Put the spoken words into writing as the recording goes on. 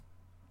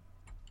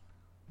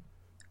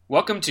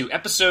Welcome to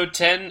episode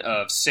 10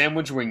 of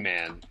Sandwich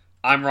Wingman.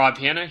 I'm Rob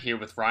Hanna, here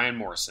with Ryan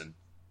Morrison.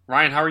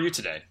 Ryan, how are you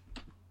today?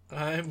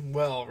 I'm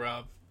well,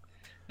 Rob.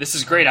 This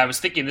is great. I was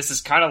thinking this is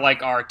kind of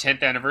like our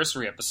 10th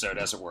anniversary episode,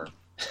 as it were.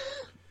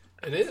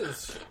 It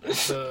is.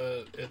 It's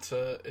a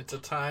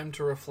time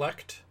to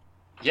reflect.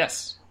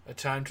 Yes. A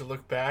time to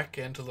look back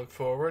and to look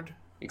forward.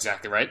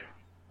 Exactly right.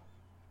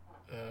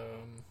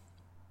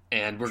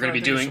 And we're going to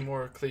be think of doing some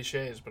more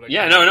cliches, but we're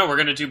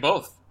going to do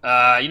both.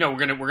 We're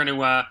going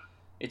to.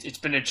 It's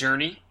been a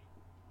journey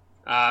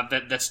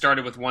that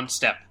started with one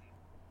step.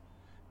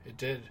 It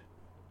did.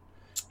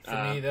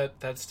 For me,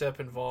 that step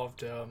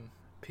involved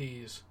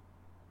peas.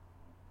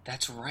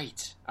 That's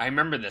right. I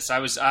remember this. I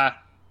was, I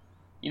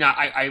was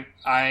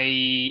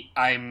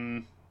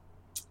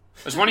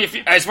wondering if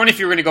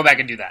you were going to go back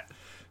and do that.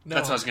 No.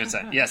 That's what I was going to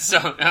say. Yes. So,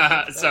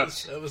 that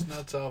was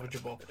not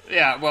salvageable.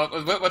 Yeah. Well,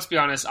 let's be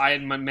honest. I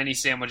had many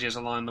sandwiches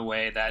along the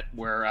way that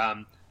were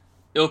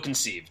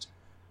ill-conceived.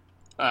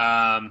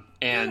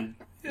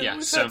 We've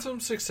had some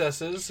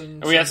successes,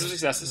 and we had some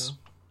successes.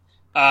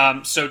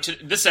 So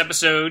this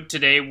episode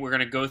today, we're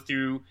going to go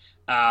through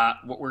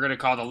what we're going to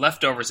call the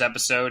leftovers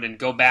episode, and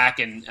go back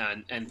and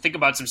think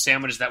about some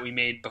sandwiches that we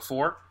made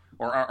before,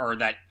 or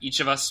that each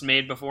of us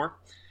made before,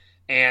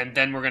 and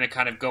then we're going to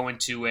kind of go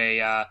into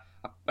a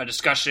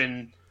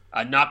discussion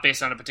not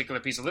based on a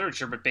particular piece of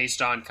literature, but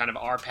based on kind of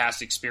our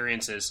past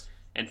experiences,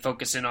 and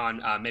focus in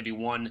on maybe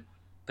one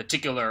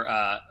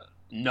particular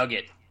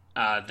nugget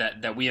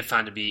that we have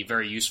found to be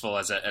very useful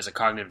as a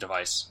cognitive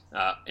device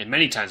in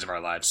many times of our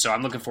lives. So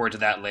I'm looking forward to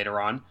that later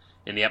on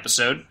in the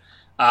episode.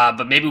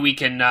 But maybe we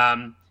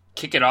can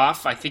kick it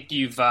off. I think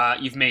you've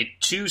made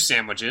two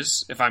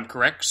sandwiches, if I'm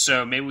correct.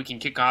 So maybe we can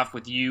kick off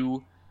with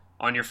you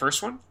on your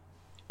first one,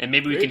 and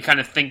maybe we can kind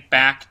of think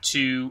back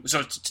to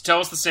tell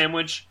us the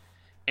sandwich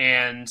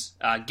and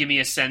give me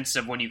a sense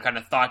of when you kind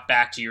of thought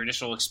back to your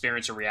initial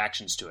experience or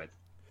reactions to it.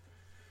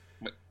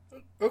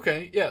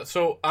 Okay, yeah.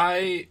 So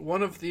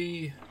one of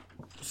the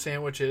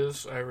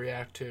sandwiches I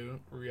reacted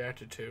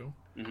to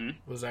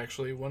was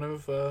actually one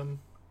of they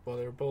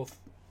were both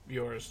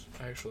yours,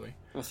 actually.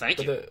 Well,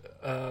 thank you.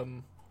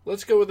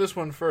 Let's go with this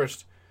one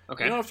first.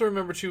 Okay. You don't have to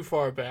remember too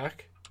far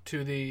back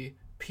to the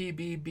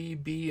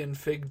PBBB and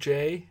Fig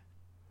J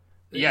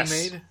that you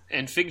made.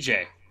 And Fig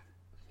J.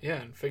 Yeah,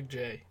 and Fig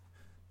J.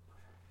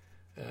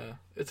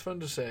 It's fun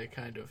to say,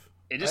 kind of.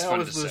 It is I fun to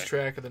always say. lose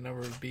track of the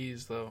number of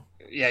B's, though.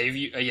 Yeah, I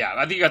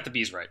think you got the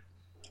B's right.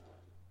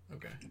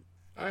 Okay.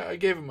 I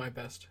gave it my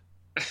best.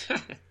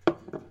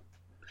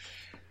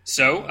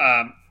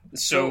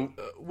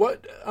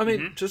 What I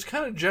mean, just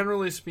kind of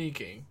generally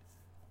speaking,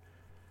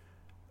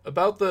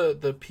 about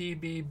the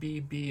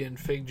PBBB and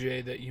Fig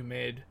J that you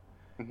made.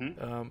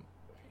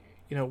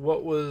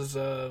 What was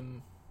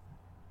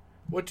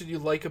what did you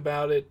like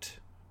about it?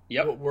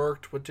 Yep. What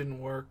worked? What didn't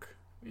work?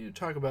 You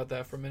talk about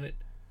that for a minute.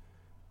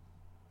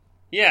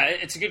 Yeah,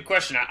 it's a good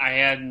question. I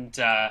hadn't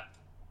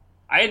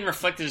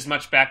reflected as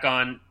much back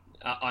on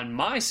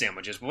my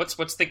sandwiches, but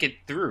let's think it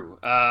through.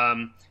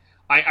 I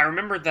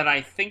remember that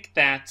I think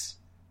that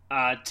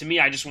to me,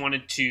 I just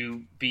wanted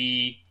to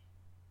be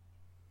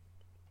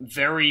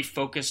very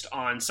focused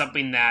on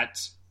something that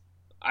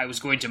I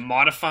was going to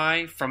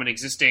modify from an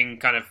existing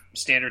kind of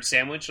standard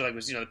sandwich. So the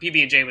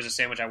PB&J was a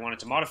sandwich I wanted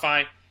to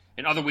modify.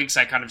 In other weeks,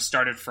 I kind of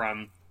started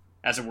from,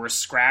 as it were,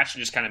 scratch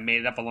and just kind of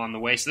made it up along the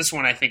way. So this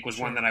one, I think, was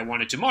one that I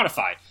wanted to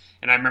modify.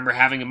 And I remember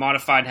having it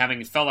modified,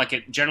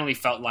 generally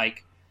felt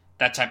like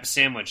that type of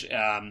sandwich.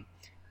 I'm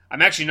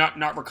actually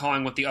not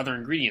recalling what the other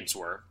ingredients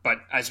were, but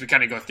as we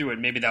kind of go through it,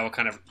 maybe that will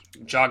kind of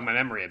jog my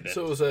memory a bit.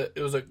 So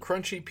it was a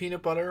crunchy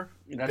peanut butter,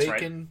 That's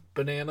bacon, right.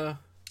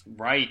 banana,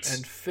 right,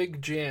 and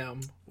fig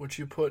jam, which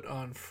you put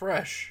on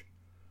fresh,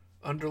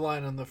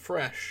 underline on the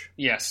fresh.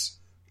 Yes.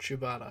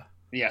 Ciabatta.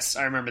 Yes,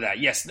 I remember that.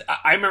 Yes,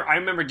 I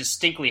remember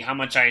distinctly how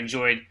much I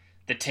enjoyed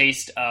the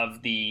taste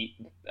of the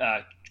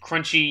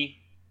crunchy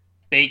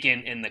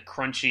bacon and the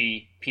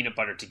crunchy peanut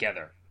butter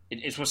together.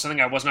 It was something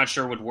I was not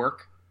sure would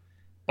work,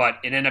 but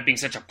it ended up being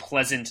such a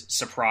pleasant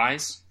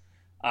surprise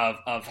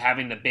of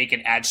having the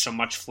bacon add so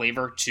much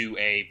flavor to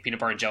a peanut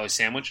butter and jelly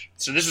sandwich.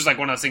 So this was like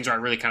one of those things where I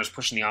really kind of was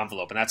pushing the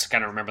envelope, and that's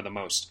kind of remember the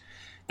most.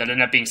 That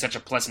ended up being such a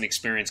pleasant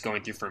experience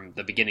going through from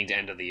the beginning to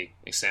end of the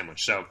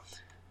sandwich. So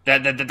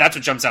that's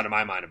what jumps out of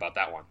my mind about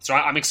that one. So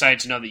I'm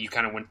excited to know that you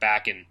kind of went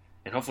back and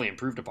hopefully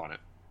improved upon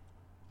it.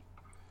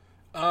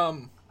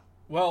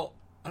 Well,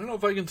 I don't know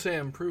if I can say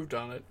I improved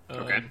on it.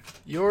 Okay.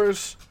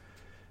 Yours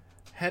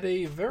had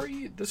a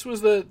this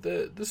was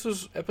this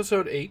was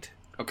episode 8.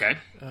 Okay.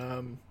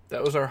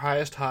 That was our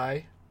highest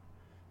high,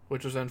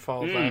 which was then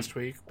followed last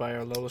week by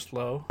our lowest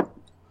low.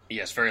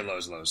 Yes, very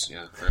lows.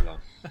 Yeah, very low.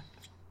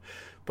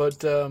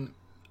 But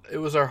it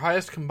was our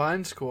highest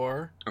combined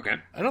score. Okay.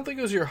 I don't think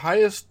it was your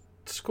highest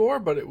score,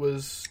 but it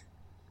was,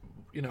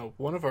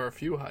 one of our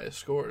few highest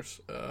scores,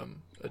 a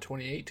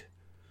 28.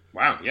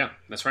 Wow, yeah,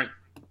 that's right.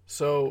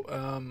 So,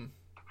 so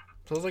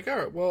I was like, all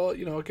right, well,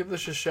 I'll give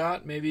this a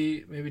shot.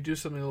 Maybe do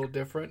something a little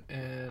different,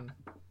 and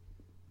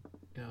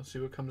see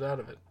what comes out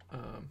of it.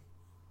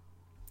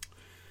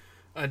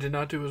 I did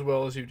not do as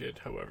well as you did,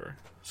 however.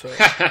 So,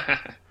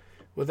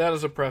 with that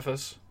as a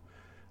preface,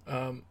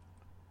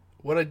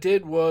 what I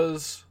did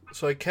was,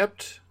 so I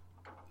kept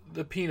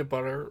the peanut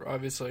butter,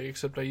 obviously,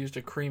 except I used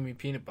a creamy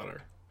peanut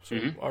butter. So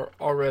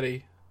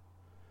already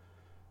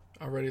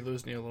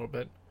losing you a little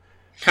bit.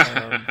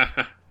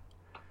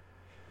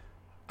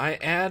 I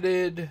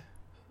added,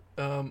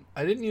 I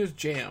didn't use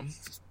jam.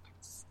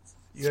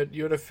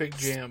 You had a fig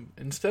jam.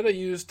 Instead, I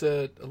used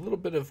a little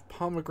bit of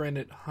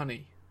pomegranate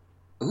honey.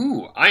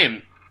 Ooh, I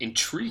am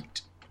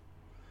intrigued.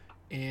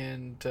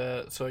 And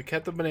so I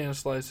kept the banana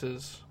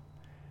slices,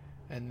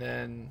 and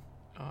then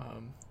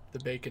the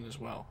bacon as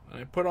well.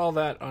 And I put all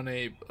that on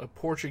a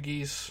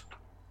Portuguese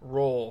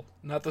roll.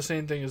 Not the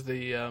same thing as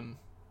the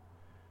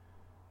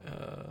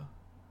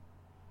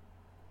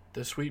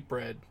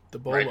sweetbread, the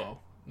bolo.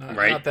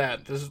 Right. Not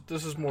that.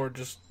 This is more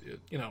just,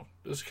 this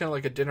is kind of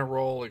like a dinner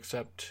roll,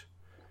 except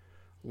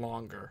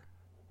longer.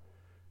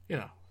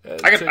 I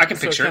can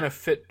picture it. Kind of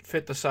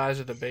fit the size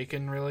of the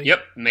bacon, really.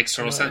 Yep, makes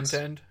total sense.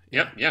 End.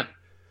 Yep, yeah.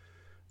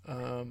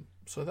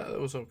 So that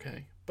was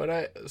okay.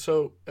 But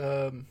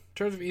in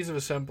terms of ease of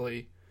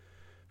assembly,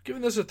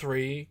 giving this a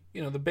 3.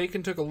 The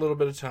bacon took a little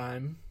bit of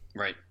time.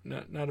 Right.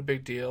 Not a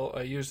big deal.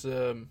 I used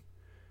a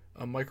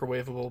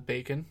microwavable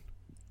bacon,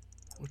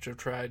 which I've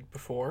tried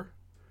before.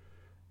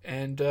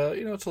 And,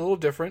 it's a little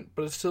different,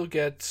 but it still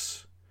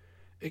gets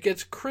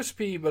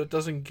crispy, but it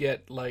doesn't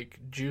get, like,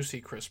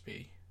 juicy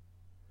crispy.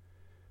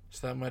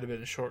 So that might have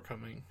been a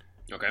shortcoming.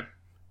 Okay.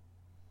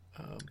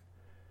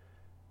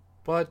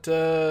 But,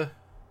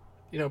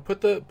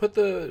 put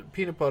the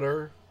peanut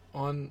butter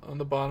on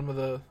the bottom of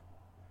the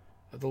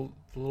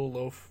little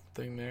loaf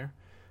thing there.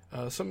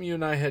 Something you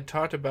and I had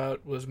talked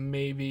about was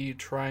maybe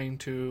trying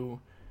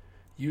to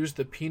use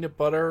the peanut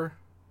butter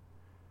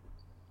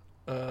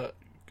a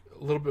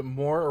little bit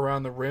more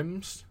around the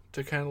rims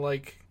to kind of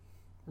like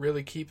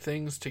really keep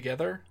things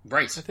together.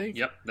 Right. I think.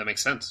 Yep, that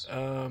makes sense.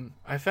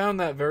 I found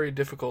that very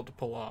difficult to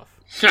pull off.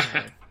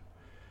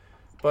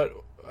 But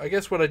I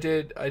guess what I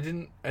did, I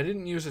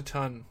didn't use a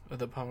ton of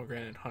the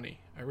pomegranate honey.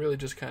 I really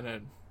just kind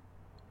of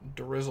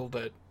drizzled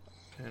it,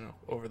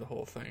 over the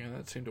whole thing, and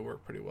that seemed to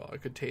work pretty well. I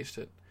could taste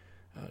it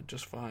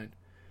just fine.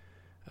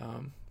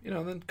 And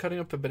then cutting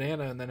up the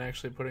banana and then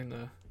actually putting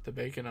the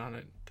bacon on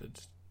it,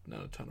 it's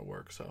not a ton of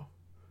work, so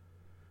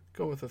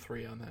go with a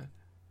 3 on that.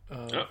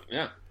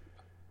 Yeah.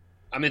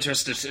 I'm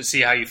interested to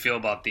see how you feel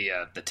about the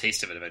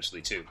taste of it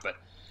eventually too. But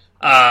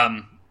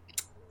I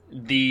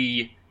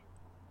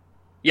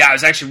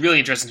was actually really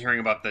interested in hearing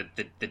about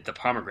the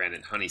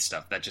pomegranate honey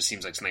stuff. That just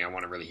seems like something I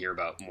want to really hear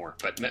about more.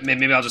 But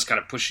maybe I'll just kind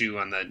of push you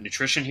on the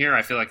nutrition here.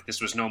 I feel like this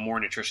was no more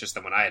nutritious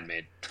than what I had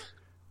made.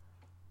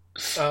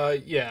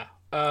 Yeah.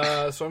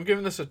 So I'm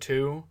giving this a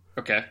 2.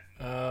 Okay.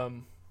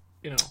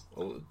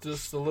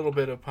 Just a little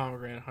bit of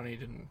pomegranate honey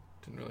didn't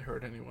really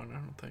hurt anyone, I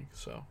don't think.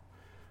 So,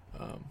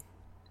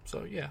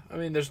 yeah. I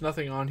mean, there's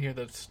nothing on here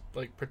that's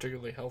like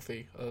particularly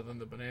healthy other than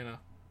the banana,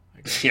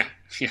 I guess. Yeah.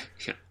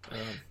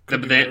 The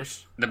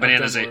banana's I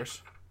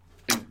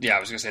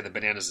was gonna say the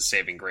banana's a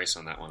saving grace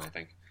on that one, I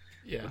think.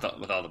 Yeah.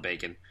 With all the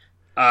bacon.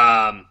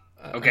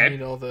 Okay. I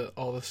need all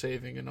the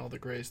saving and all the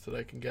grace that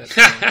I can get.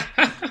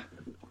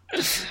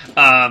 So.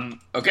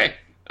 Okay.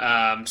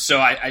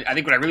 So I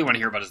think what I really want to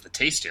hear about is the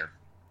taste here.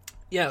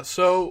 Yeah.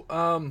 So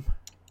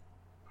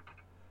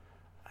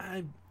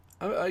I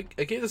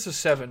gave this a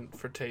 7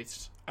 for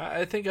taste.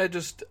 I think I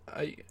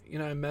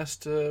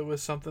messed with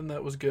something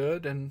that was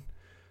good, and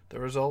the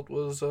result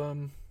was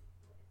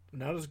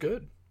not as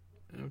good.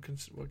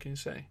 What can you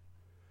say?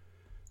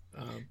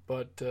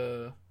 But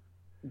did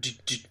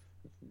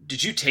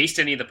you taste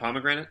any of the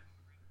pomegranate?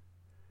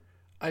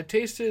 I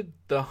tasted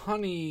the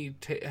honey.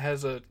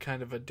 Has a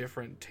kind of a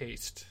different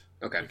taste.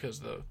 Okay. Because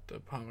the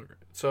pomegranate.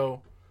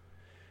 So,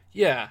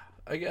 yeah,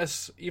 I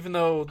guess even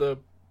though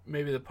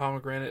maybe the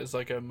pomegranate is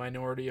like a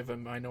minority of a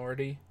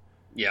minority.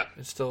 Yeah.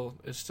 It still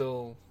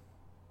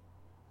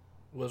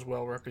was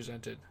well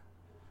represented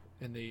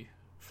in the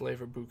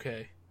flavor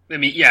bouquet. I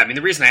mean,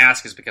 the reason I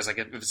ask is because, like,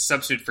 if it's a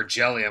substitute for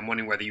jelly, I'm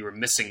wondering whether you were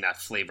missing that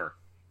flavor.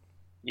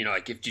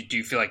 Like, do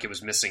you feel like it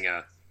was missing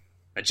a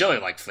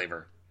jelly-like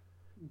flavor,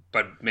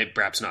 but maybe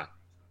perhaps not?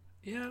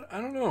 Yeah,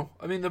 I don't know.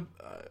 I mean,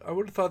 I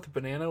would have thought the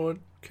banana would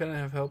kind of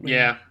have helped me.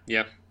 Yeah.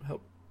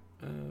 Help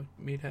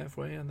meet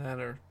halfway on that,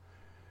 or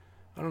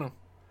I don't know.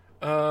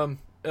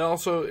 And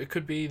also, it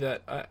could be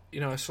that I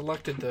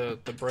selected the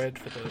bread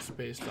for this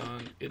based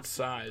on its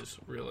size,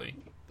 really.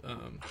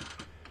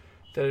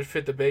 That it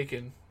fit the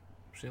bacon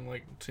seemed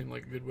like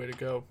a good way to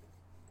go.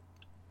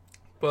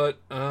 But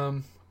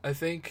I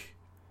think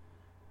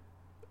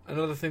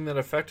another thing that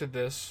affected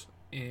this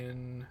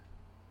in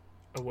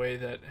a way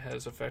that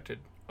has affected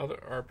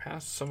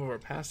some of our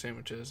past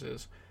sandwiches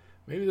is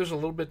maybe there's a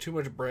little bit too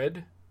much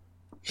bread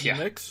in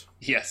the mix.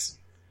 Yes.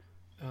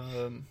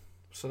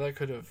 So that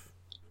could have,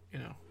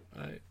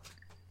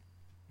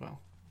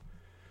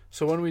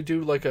 So when we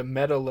do like a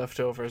meta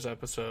leftovers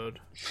episode,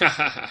 we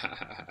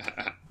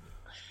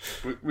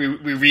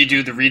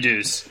redo the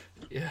redos.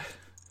 Yeah.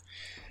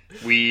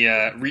 We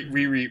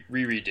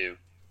redo.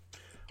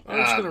 I'm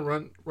just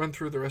gonna run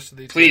through the rest of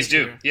these. Please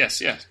do. Here.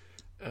 Yes.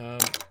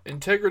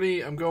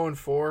 Integrity, I'm going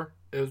 4.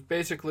 It was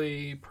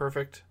basically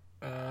perfect.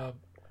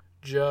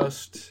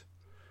 Just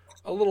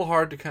a little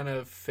hard to kind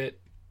of fit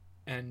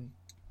in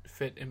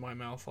my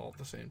mouth all at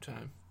the same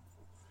time.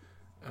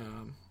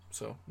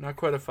 So not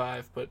quite a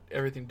 5, but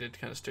everything did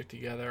kind of stick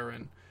together,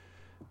 and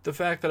the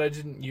fact that I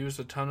didn't use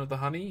a ton of the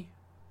honey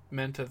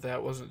meant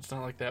that wasn't. It's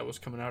not like that was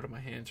coming out of my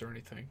hands or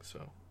anything.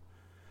 So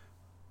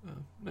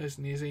nice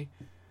and easy.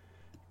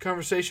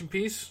 Conversation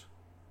piece.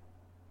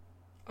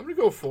 I'm gonna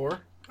go 4.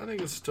 I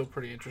think it's still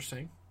pretty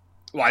interesting.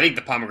 Well, I think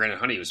the pomegranate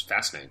honey was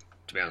fascinating,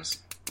 to be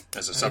honest,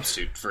 as a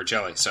substitute for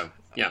jelly. So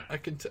yeah, I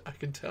can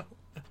tell.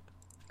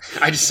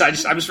 I'm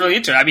just really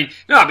into it.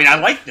 I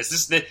like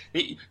this.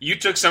 You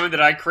took something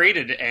that I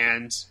created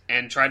and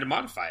tried to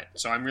modify it.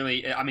 So I'm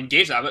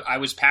engaged. I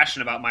was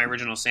passionate about my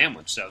original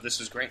sandwich. So this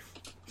is great.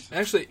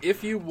 Actually,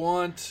 if you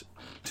want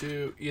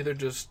to either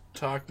just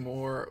talk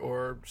more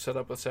or set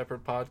up a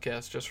separate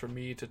podcast just for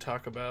me to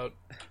talk about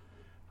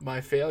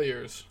my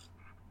failures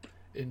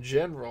in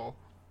general,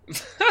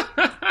 if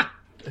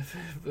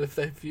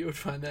you would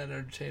find that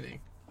entertaining.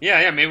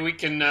 Yeah, maybe we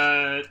can.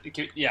 Well,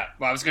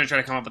 I was going to try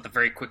to come up with a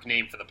very quick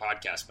name for the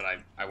podcast, but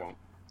I won't.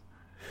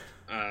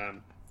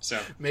 So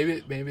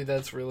maybe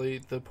that's really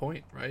the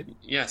point, right?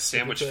 Yeah,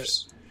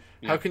 sandwiches.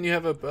 How can you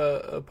have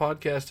a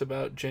podcast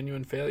about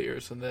genuine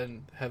failures and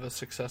then have a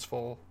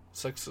successfully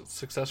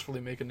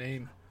make a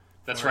name?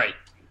 That's right.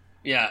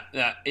 Yeah,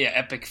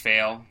 epic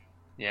fail.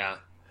 Yeah.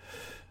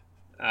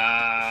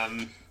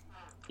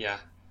 Yeah.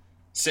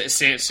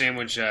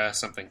 Sandwich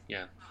something.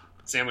 Yeah.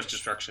 Sandwich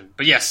destruction.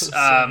 But yes.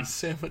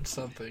 Sandwich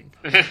something.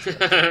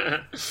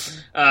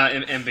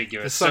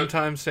 Ambiguous.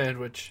 Sometimes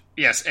sandwich.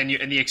 Yes, and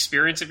the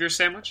experience of your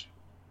sandwich?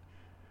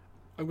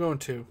 I'm going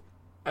 2.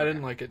 I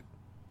didn't like it.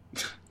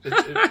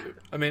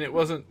 It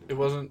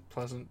wasn't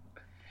pleasant.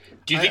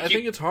 Do you think I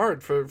think it's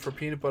hard for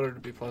peanut butter to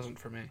be pleasant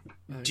for me.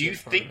 Do you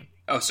think...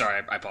 Oh,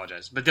 sorry, I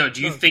apologize. But no,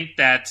 do you think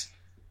that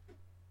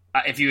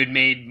if you had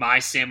made my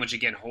sandwich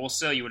again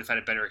wholesale, you would have had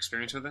a better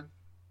experience with it?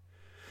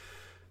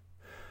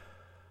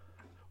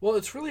 Well,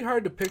 it's really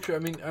hard to picture. I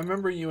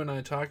remember you and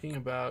I talking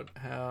about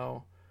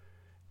how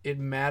it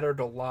mattered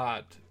a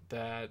lot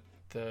that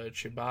the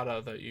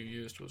ciabatta that you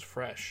used was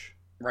fresh.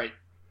 Right.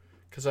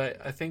 Because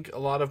I think a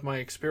lot of my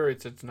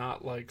experience, it's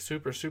not like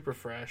super, super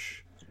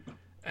fresh.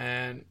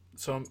 And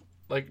so I'm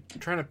like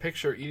trying to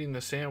picture eating the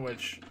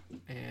sandwich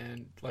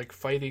and like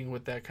fighting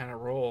with that kind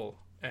of roll.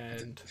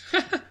 And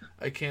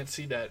I can't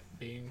see that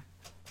being,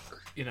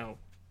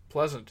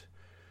 pleasant.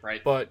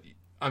 Right. But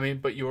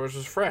yours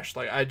was fresh.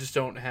 Like, I just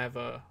don't have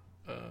a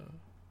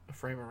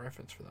frame of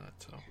reference for that.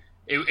 So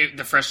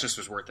the freshness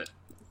was worth it,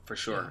 for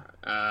sure.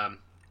 Yeah.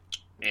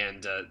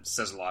 And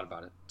says a lot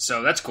about it.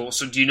 So that's cool.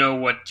 So do you know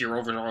what your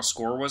overall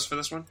score was for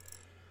this one?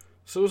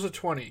 So it was a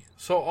 20.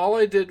 So all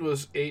I did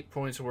was 8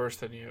 points worse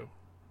than you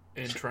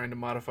in trying to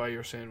modify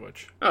your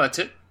sandwich. Oh, that's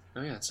it?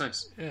 Oh, yeah, that's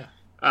nice. Yeah.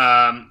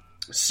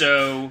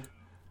 So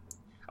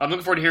I'm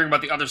looking forward to hearing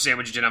about the other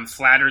sandwich you did. I'm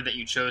flattered that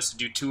you chose to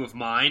do 2 of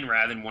mine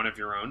rather than 1 of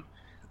your own.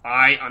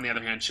 I, on the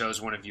other hand, chose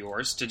 1 of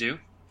yours to do.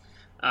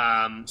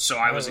 So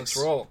I was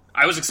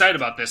excited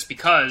about this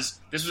because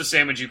this was a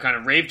sandwich you kind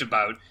of raved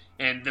about,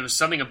 and there was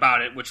something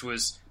about it, which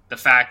was the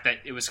fact that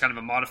it was kind of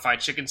a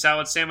modified chicken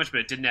salad sandwich, but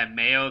it didn't have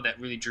mayo that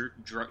really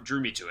drew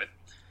me to it.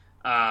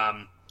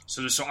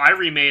 So I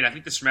remade, I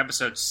think this is from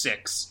episode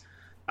 6,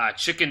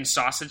 chicken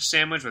sausage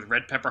sandwich with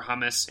red pepper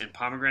hummus and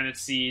pomegranate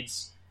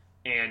seeds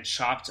and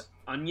chopped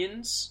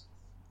onions.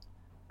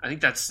 I think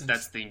that's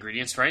the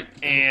ingredients, right?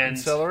 And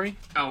celery?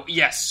 Oh,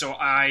 yes. So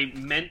I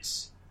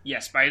meant...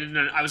 Yes, but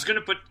I was going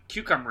to put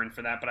cucumber in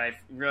for that, but I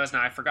realized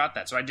now I forgot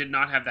that. So I did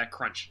not have that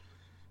crunch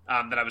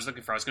that I was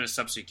looking for. I was going to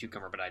substitute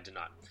cucumber, but I did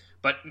not.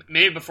 But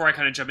maybe before I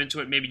kind of jump into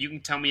it, maybe you can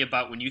tell me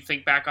about when you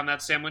think back on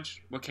that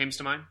sandwich, what comes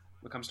to mind?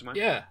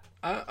 Yeah.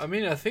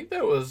 I think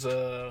that was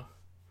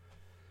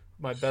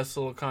my best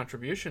little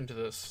contribution to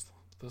this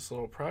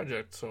little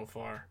project so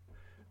far.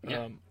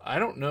 Yeah. I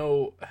don't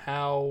know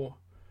how...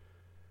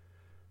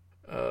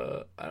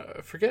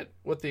 I forget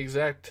what the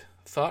exact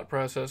thought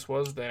process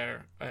was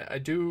there. I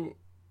do.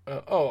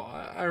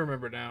 I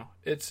remember now.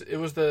 It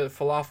was the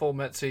falafel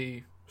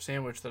metzi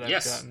sandwich that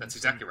I've gotten. That's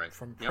exactly right.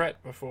 From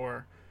Pret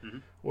before,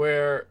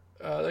 where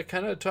that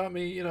kind of taught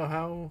me,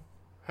 how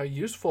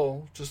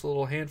useful just a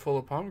little handful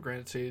of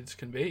pomegranate seeds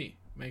can be.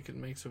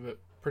 Makes a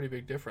pretty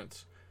big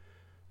difference.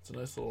 It's a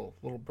nice little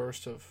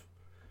burst of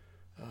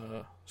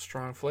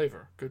strong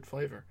flavor, good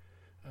flavor.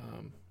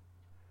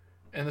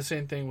 And the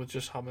same thing with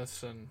just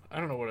hummus, and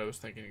I don't know what I was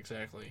thinking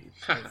exactly.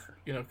 Of,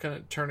 kind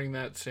of turning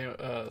that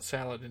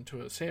salad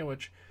into a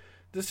sandwich.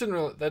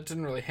 That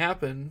didn't really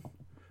happen,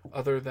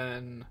 other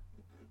than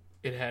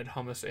it had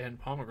hummus and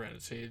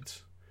pomegranate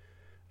seeds.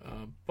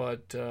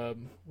 But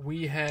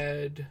we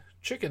had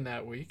chicken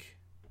that week,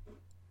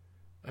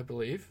 I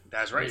believe.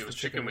 That's right. It was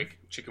chicken week.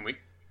 Chicken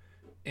week.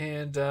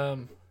 And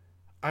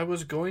I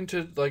was going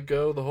to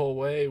go the whole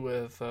way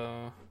with.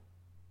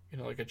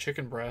 Like a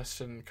chicken breast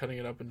and cutting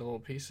it up into little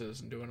pieces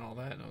and doing all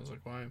that. And I was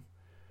like, why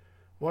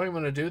why am I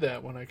going to do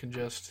that when I can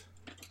just,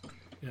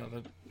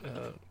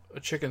 a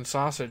chicken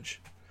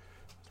sausage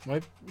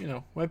might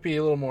be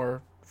a little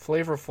more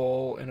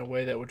flavorful in a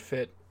way that would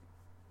fit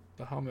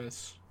the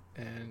hummus,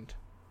 and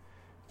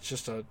it's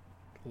just a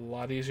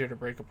lot easier to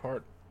break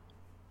apart.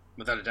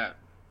 Without a doubt.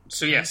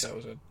 So yes, that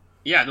was it.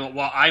 Yeah, no,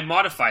 well, I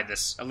modified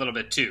this a little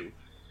bit too,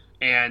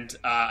 and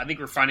I think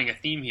we're finding a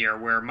theme here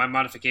where my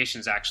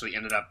modifications actually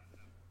ended up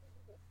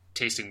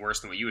tasting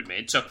worse than what you had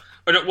made. So,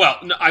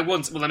 I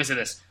won't. Well, let me say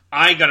this: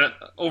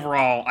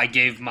 overall, I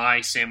gave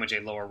my sandwich a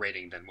lower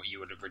rating than what you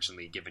would have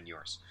originally given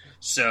yours.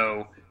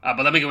 So,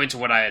 but let me go into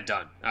what I had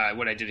done,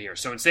 what I did here.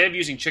 So instead of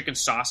using chicken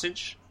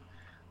sausage,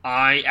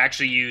 I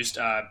actually used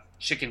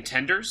chicken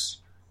tenders,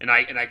 and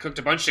I cooked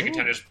a bunch of chicken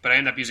tenders, but I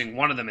ended up using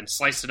one of them and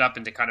sliced it up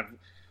into kind of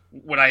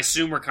what I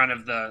assume were kind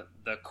of the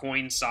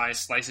coin size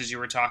slices you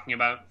were talking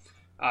about.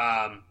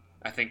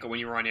 I think when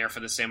you were on air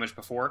for the sandwich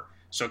before,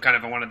 so kind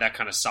of I wanted that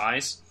kind of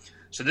size.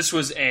 So this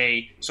was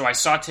I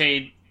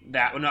sautéed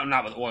that, well,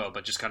 not with oil,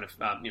 but just kind of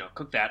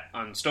cooked that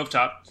on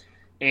stovetop,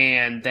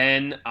 and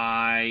then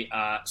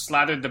I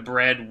slathered the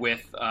bread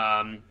with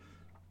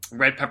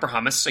red pepper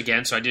hummus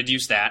again. So I did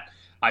use that.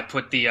 I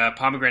put the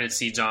pomegranate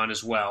seeds on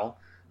as well.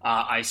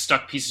 I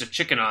stuck pieces of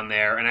chicken on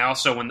there, and I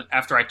also,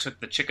 after I took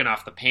the chicken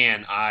off the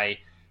pan, I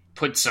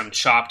put some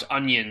chopped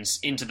onions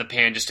into the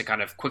pan just to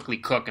kind of quickly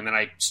cook, and then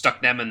I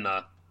stuck them in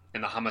the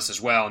hummus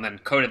as well, and then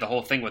coated the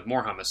whole thing with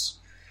more hummus.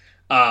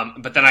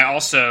 But then I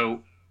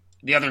also,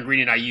 the other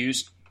ingredient I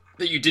used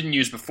that you didn't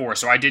use before,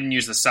 so I didn't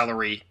use the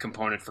celery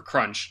component for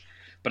crunch,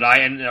 but I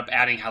ended up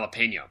adding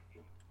jalapeno.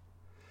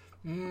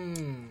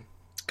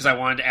 Because I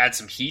wanted to add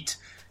some heat,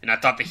 and I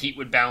thought the heat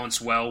would balance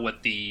well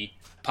with the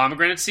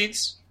pomegranate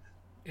seeds,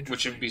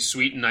 which would be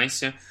sweet and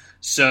nice, yeah.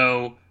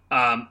 So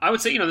I would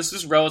say, this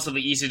is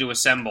relatively easy to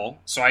assemble,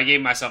 so I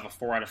gave myself a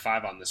 4 out of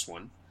 5 on this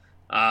one.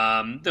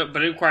 But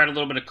it required a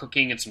little bit of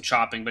cooking and some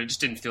chopping, but it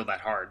just didn't feel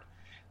that hard.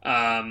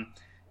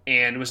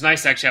 And it was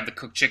nice to actually have the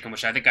cooked chicken,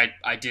 which I think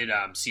I did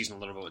season a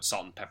little bit with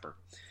salt and pepper.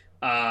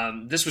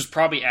 This was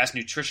probably as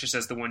nutritious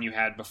as the one you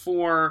had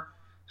before.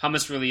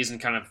 Hummus really isn't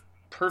kind of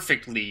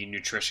perfectly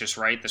nutritious,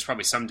 right? There's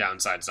probably some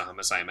downsides to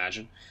hummus, I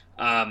imagine.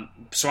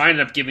 So I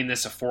ended up giving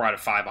this a 4 out of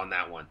 5 on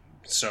that one.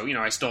 So,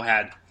 I still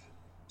had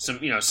some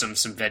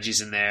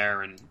veggies in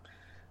there, and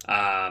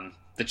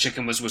the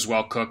chicken was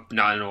well cooked,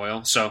 not in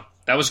oil, so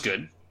that was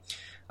good.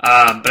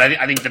 But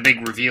I think the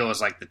big reveal is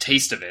like the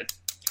taste of it.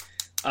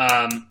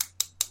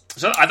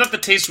 So I thought the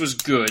taste was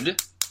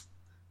good.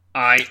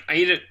 I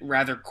ate it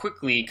rather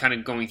quickly, kind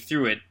of going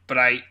through it, but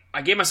I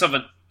gave myself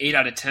an 8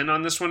 out of 10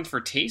 on this one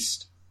for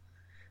taste.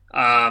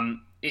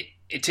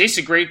 It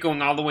tasted great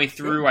going all the way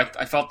through.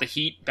 I felt the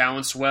heat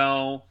balanced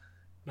well.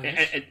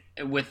 Nice.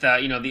 With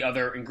the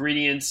other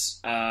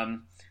ingredients,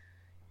 and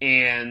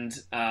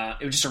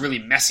it was just a really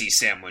messy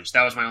sandwich.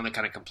 That was my only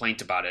kind of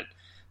complaint about it.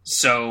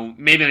 So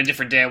maybe on a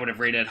different day I would have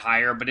rated it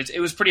higher, but it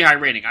was pretty high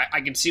rating.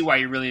 I can see why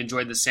you really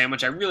enjoyed the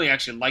sandwich. I really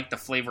actually liked the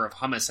flavor of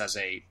hummus as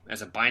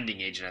a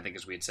binding agent, I think,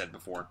 as we had said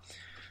before.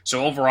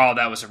 So overall,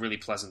 that was a really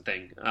pleasant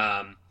thing.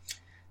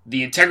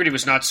 The integrity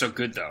was not so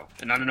good, though.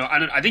 And I don't know.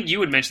 I think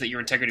you had mentioned that your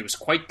integrity was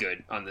quite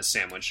good on this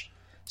sandwich.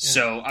 Yeah.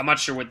 So I'm not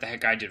sure what the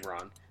heck I did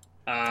wrong.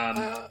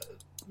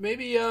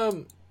 Maybe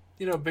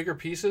bigger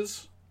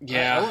pieces.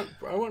 Yeah,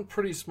 I went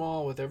pretty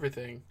small with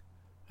everything,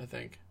 I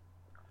think.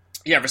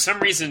 Yeah, for some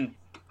reason,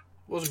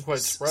 wasn't quite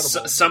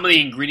spreadable. Some of the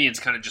ingredients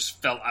kind of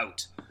just fell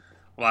out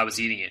while I was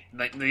eating it.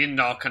 Like, they didn't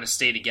all kind of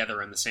stay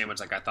together in the sandwich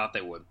like I thought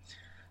they would. Yeah.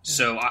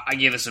 So I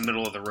gave this a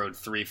middle of the road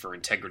 3 for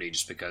integrity,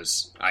 just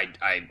because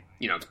I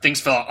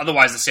things fell out.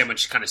 Otherwise, the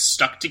sandwich kind of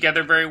stuck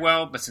together very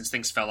well. But since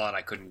things fell out,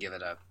 I couldn't give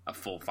it a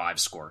full 5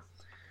 score.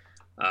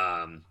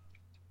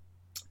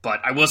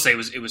 But I will say it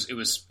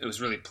was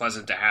really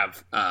pleasant to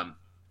have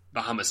the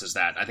hummus as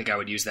that. I think I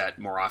would use that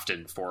more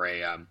often for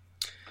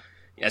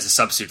as a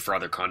substitute for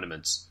other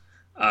condiments.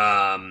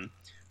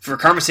 For a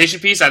conversation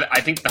piece, I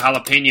think the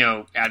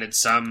jalapeno added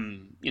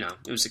some.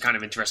 It was kind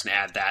of interesting to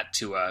add that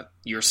to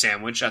your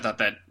sandwich. I thought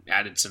that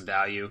added some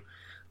value.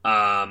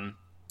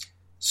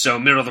 So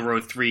middle of the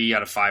road 3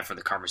 out of 5 for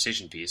the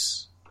conversation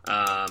piece.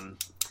 But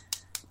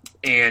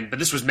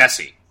this was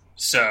messy,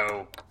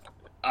 so.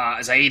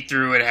 As I ate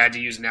through it, I had to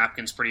use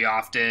napkins pretty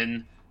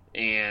often,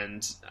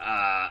 and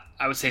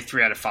I would say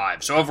 3 out of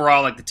 5. So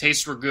overall, the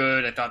tastes were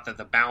good. I thought that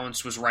the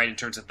balance was right in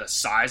terms of the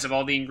size of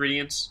all the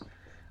ingredients,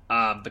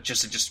 but it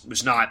just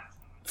was not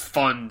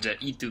fun to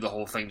eat through the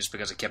whole thing just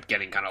because it kept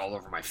getting kind of all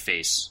over my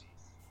face.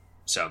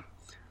 So,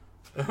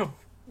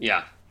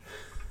 yeah.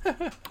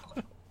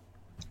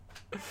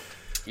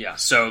 Yeah,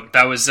 so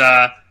that was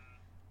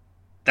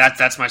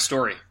that's my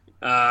story,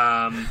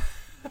 and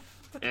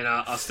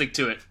I'll stick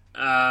to it.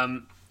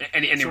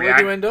 Any so where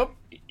do you end up?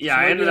 Yeah,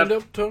 I ended up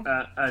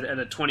at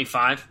a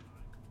 25.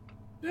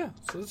 Yeah,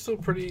 so that's still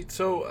pretty.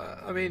 So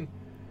I mean,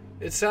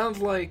 it sounds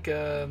like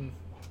the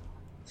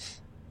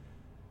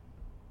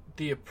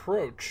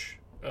approach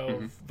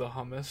of the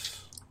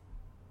hummus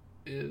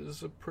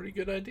is a pretty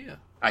good idea.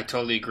 I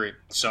totally agree.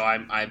 So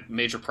I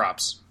major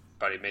props,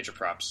 buddy. Major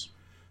props.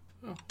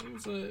 Oh,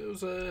 it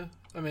was a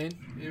I mean,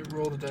 you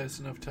roll the dice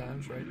enough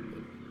times, right?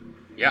 But,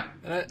 yeah.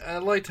 And I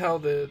liked how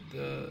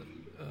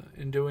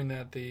in doing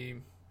that,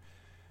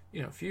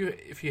 if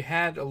you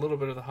had a little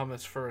bit of the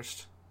hummus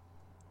first,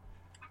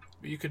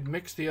 you could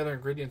mix the other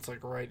ingredients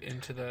like right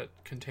into that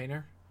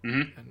container,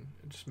 and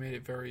it just made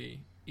it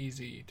very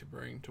easy to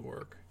bring to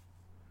work.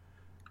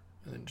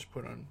 And then just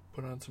put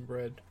on some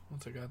bread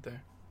once I got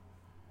there.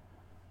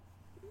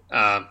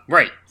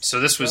 Right. So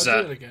this was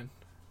I'll do it again.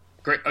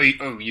 Great. Oh,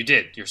 you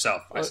did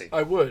yourself. I see.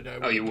 I would.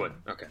 Oh, you would.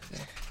 Okay.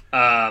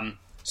 Yeah.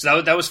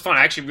 So that was fun.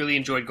 I actually really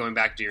enjoyed going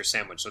back to your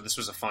sandwich. So this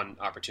was a fun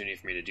opportunity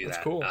for me to do That's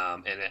that. Cool.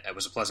 And it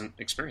was a pleasant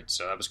experience.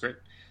 So that was great.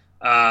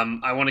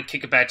 I want to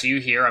kick it back to you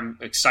here. I'm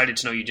excited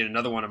to know you did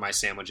another one of my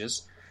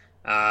sandwiches.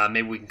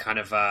 Maybe we can kind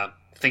of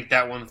think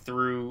that one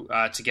through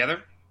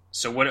together.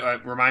 So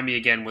what? Remind me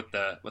again what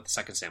the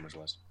second sandwich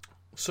was.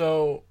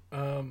 So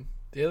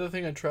the other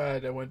thing I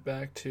tried, I went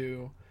back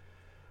to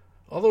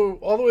all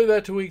the way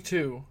back to week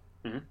 2,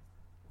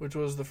 which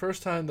was the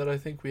first time that I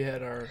think we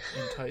had our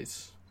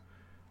Entice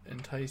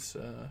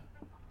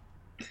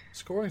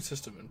scoring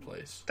system in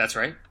place. That's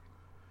right.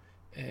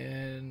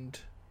 And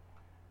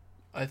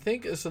I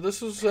think so.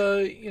 This was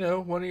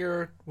one of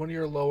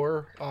your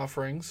lower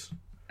offerings.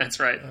 That's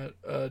right.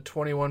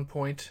 21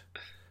 point.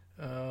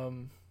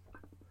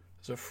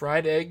 It's a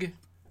fried egg,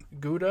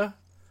 Gouda,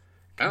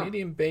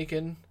 Canadian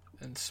bacon,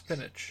 and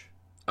spinach.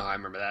 Oh, I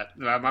remember that.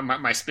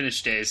 My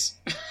spinach days.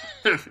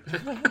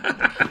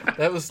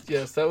 That was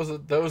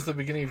the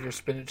beginning of your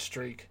spinach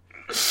streak,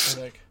 I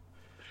think.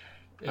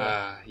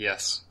 Yeah.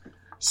 Yes.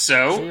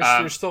 So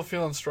you're still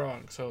feeling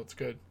strong, so it's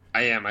good.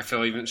 I am. I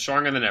feel even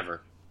stronger than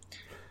ever.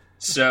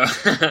 So,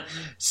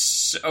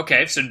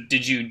 okay. So,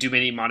 did you do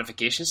any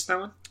modifications to that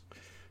one?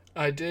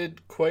 I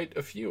did quite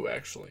a few,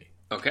 actually.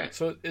 Okay.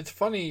 So it's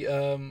funny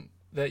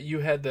that you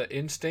had the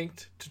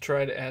instinct to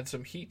try to add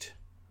some heat.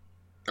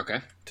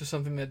 Okay. To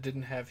something that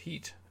didn't have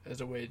heat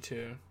as a way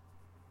to,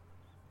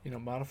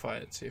 modify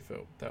it, see if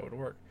that would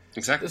work.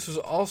 Exactly. This was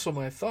also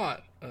my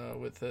thought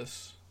with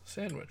this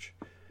sandwich.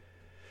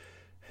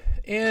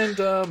 And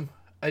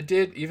I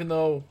did, even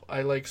though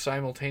I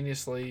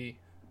simultaneously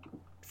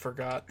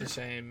forgot the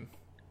same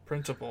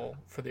principle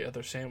for the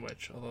other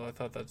sandwich, although I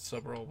thought that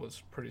sub roll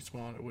was pretty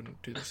small and it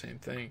wouldn't do the same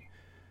thing.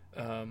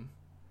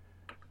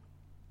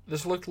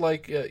 This looked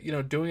like,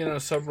 doing it on a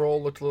sub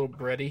roll looked a little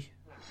bready.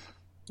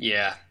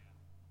 Yeah.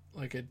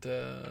 Like it,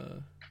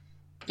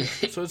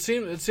 so it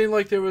seemed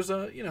like there was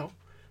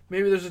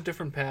maybe there's a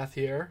different path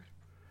here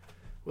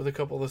with a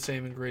couple of the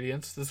same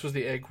ingredients. This was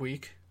the egg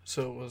week,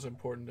 so it was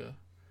important to,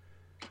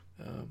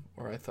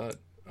 or I thought,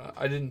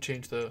 I didn't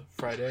change the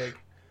fried egg,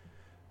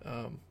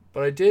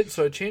 but I did,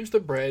 so I changed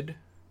the bread,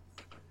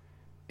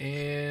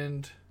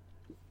 and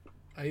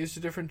I used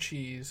a different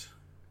cheese,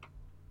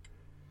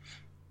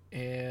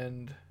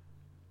 and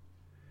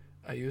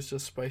I used a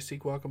spicy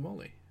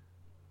guacamole.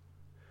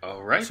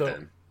 All right,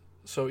 then.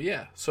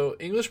 So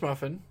English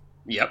muffin.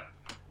 Yep.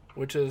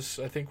 Which is,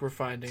 I think we're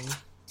finding,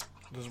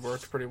 has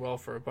worked pretty well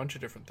for a bunch of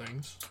different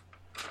things.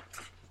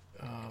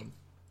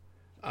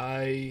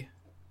 I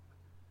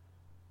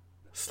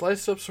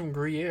sliced up some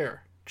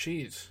Gruyere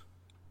cheese.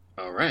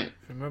 All right.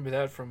 Remember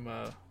that from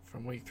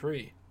week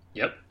 3.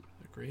 Yep.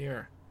 The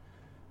Gruyere.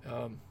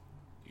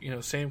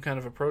 Same kind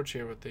of approach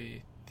here with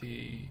the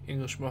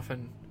English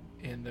muffin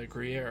and the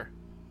Gruyere.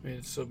 I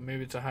mean,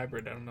 maybe it's a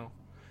hybrid. I don't know.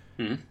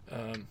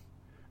 Mm-hmm.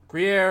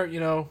 Gruyere,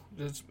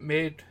 it's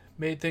made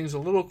things a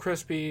little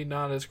crispy,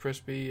 not as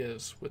crispy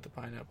as with the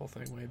pineapple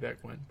thing way back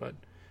when, but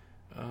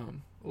a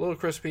little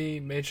crispy.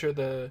 Made sure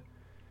the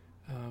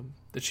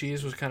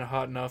cheese was kind of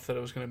hot enough that it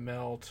was going to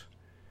melt.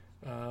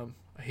 I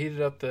heated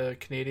up the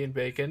Canadian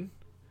bacon,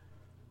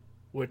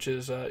 which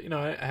is, I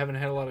haven't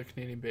had a lot of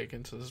Canadian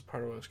bacon, so this is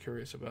part of what I was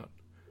curious about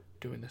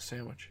doing this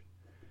sandwich.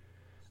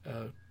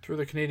 Threw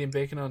the Canadian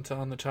bacon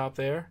on the top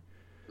there.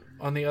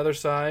 On the other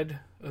side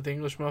of the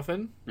English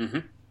muffin,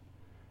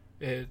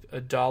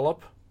 a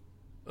dollop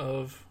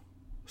of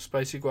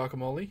spicy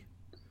guacamole.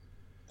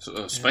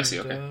 So spicy,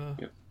 and, okay.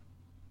 Yep.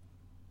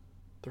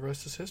 The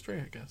rest is history,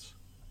 I guess.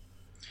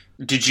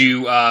 Did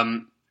you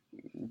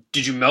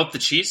melt the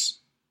cheese?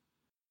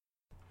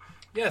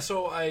 Yeah,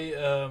 so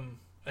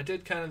I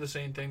did kind of the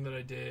same thing that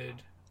I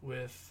did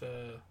with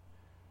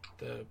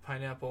the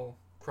pineapple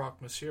croque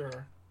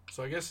monsieur.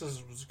 So I guess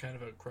this was kind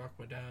of a croque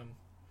madame.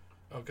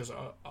 Oh, because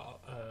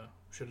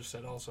should have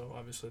said also,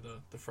 obviously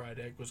the fried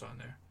egg was on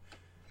there.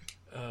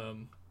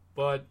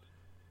 But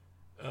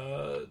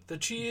the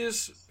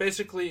cheese,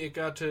 basically it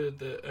got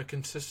to a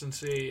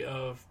consistency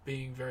of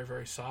being very,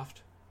 very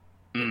soft,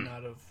 but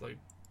not of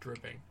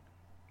dripping.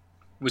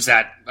 Was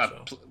that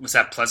was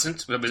that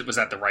pleasant? Was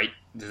that the right?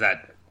 Did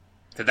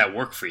that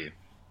work for you?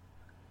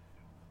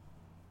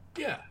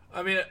 Yeah,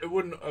 I mean, I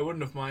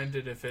wouldn't have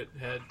minded if it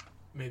had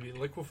maybe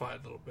liquefied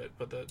a little bit,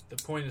 but the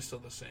point is still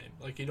the same.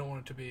 You don't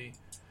want it to be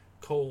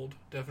cold,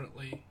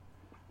 definitely.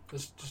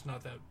 It's just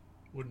not that,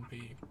 wouldn't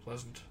be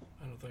pleasant,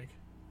 I don't think.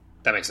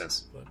 That makes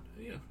sense. But,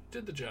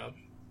 did the job.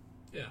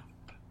 Yeah.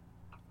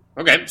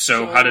 Okay,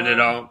 so how did it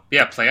all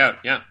play out?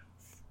 Yeah.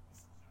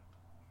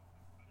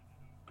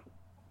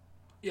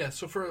 Yeah,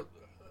 so for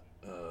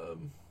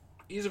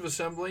ease of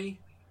assembly,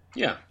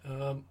 yeah,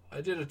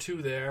 I did a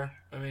 2 there.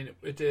 I mean,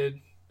 it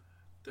did.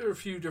 There are a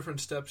few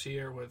different steps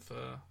here with,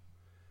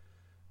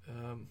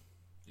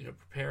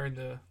 preparing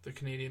the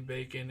Canadian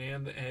bacon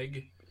and the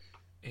egg,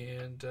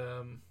 and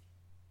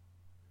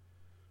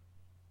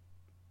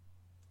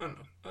I don't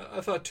know.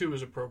 I thought 2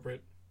 was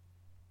appropriate.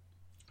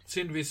 It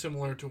seemed to be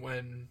similar to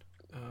when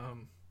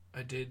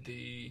I did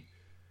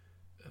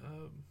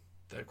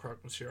that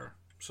croque monsieur.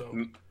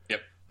 So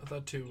yep. I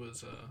thought 2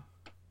 was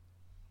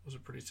a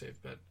pretty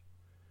safe bet.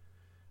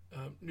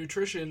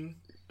 Nutrition,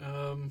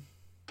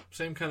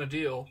 same kind of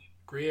deal.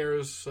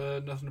 Gruyere's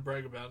nothing to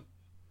brag about.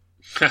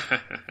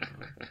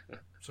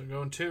 So I'm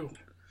going 2.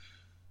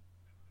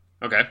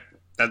 Okay,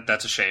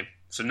 that's a shame.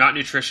 So not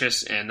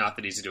nutritious and not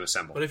that easy to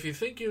assemble. But if you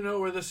think you know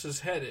where this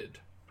is headed,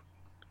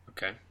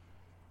 okay,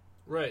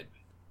 right.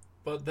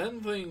 But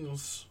then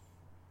things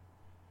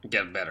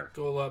get better.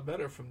 Go a lot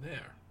better from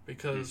there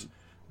because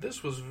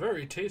this was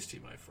very tasty,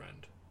 my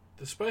friend.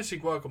 The spicy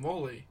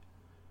guacamole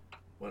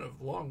went a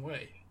long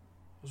way.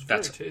 It was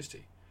very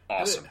tasty.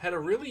 Awesome. Had a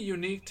really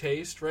unique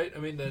taste, right? I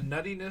mean, the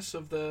nuttiness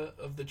of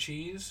the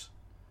cheese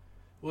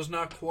was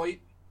not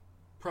quite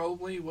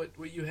probably what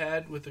you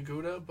had with the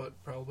Gouda,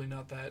 but probably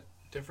not that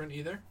different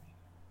either,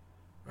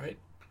 right?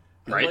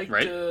 I liked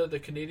the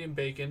Canadian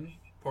bacon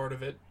part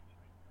of it,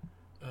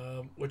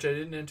 which I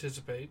didn't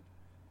anticipate,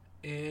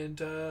 and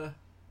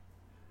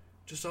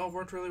just all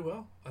worked really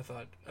well. I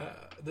thought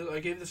I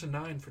gave this a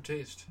 9 for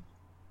taste.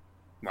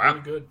 Wow,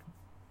 really good.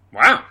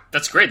 Wow,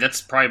 that's great.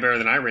 That's probably better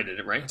than I rated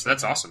it, right? So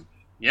that's awesome.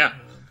 Yeah,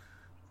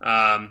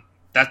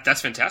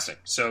 that's fantastic.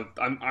 So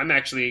I'm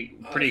actually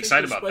pretty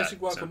excited about that. Spicy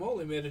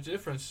guacamole made a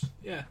difference.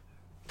 Yeah.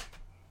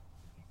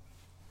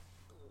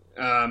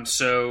 I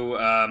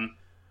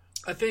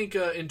think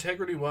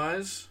integrity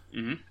wise,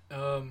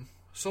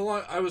 so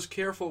long I was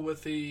careful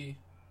with the.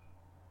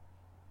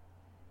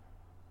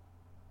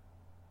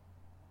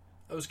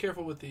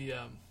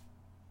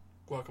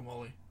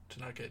 Guacamole to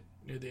not get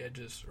near the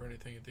edges or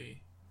anything of the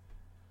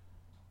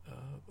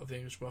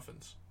English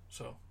muffins.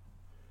 So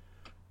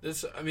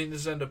this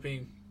ended up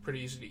being pretty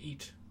easy to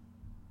eat,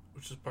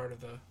 which is part of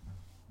the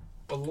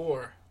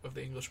allure of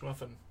the English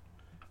muffin,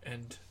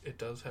 and it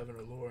does have an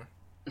allure.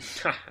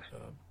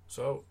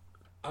 So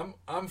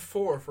I'm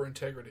 4 for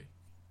integrity.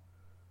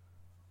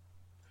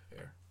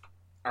 Here.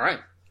 All right.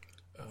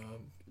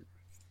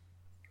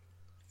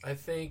 I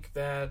think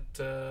that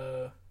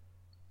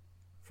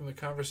from the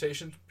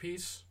conversation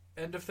piece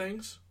end of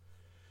things,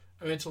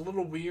 I mean, it's a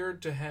little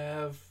weird to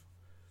have.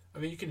 I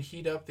mean, you can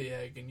heat up the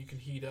egg and you can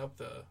heat up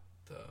the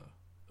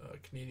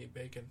Canadian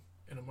bacon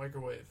in a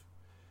microwave,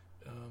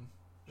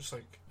 just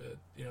like the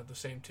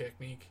same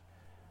technique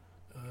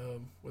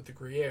with the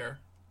Gruyere,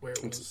 where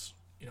it was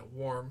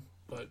warm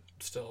but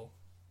still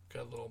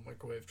got a little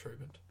microwave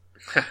treatment.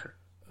 I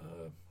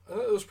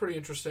thought it was pretty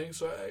interesting,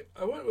 so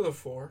I went with a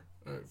 4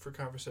 for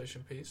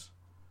conversation piece.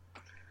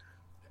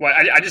 Well,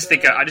 I just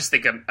think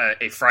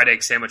a fried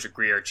egg sandwich with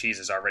Gruyere cheese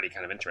is already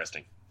kind of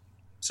interesting.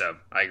 So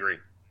I agree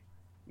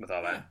with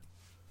all that.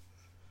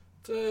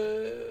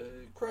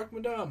 It's croque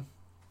madame.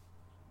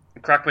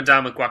 Croque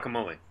madame with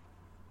guacamole.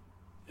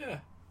 Yeah,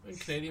 and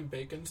Canadian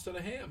bacon instead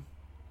of ham.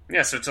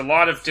 Yeah, so it's a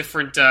lot of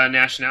different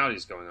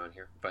nationalities going on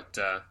here, but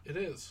it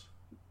is.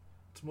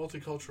 It's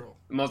multicultural.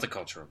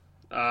 Multicultural.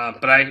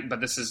 But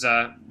this is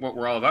what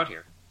we're all about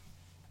here.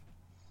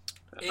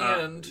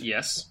 And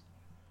yes,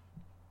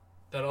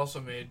 that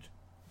also made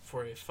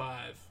for a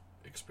 5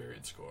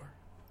 experience score.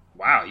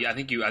 Wow, yeah, I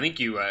think you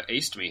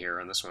aced me here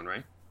on this one,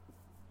 right?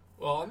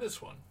 Well, on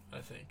this one, I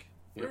think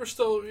we were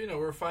still,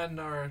 we're finding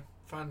our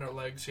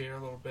legs here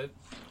a little bit.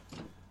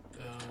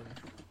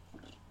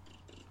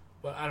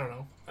 But I don't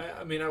know.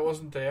 I mean, I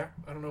wasn't there.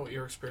 I don't know what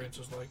your experience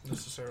was like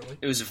necessarily.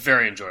 It was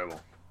very enjoyable.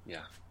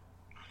 Yeah.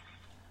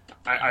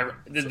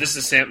 This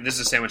is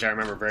a sandwich I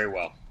remember very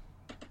well.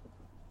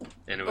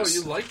 And it was.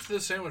 Oh, you liked the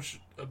sandwich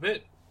a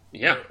bit?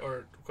 Yeah.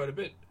 Or quite a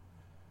bit.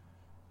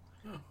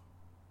 Oh.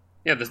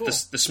 Yeah, the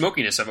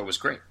smokiness of it was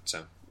great.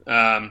 So.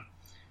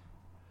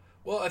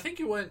 Well, I think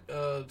you went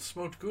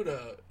smoked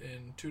Gouda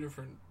in 2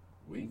 different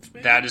weeks,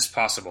 maybe? That is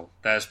possible.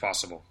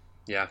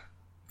 Yeah.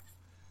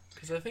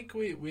 Because I think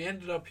we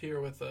ended up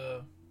here with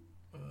a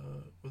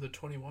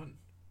 21.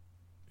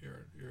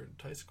 Your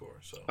tight score.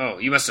 So. Oh,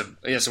 you must have.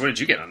 Yeah. So what did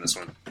you get on this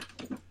one?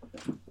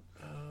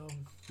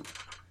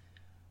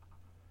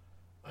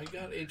 I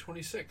got a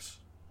 26.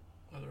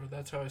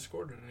 That's how I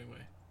scored it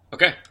anyway.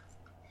 Okay.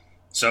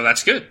 So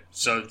that's good.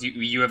 So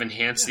you have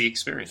enhanced the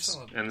experience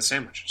and the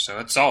sandwich. So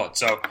that's solid.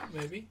 So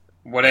maybe.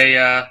 What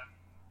a.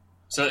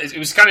 So it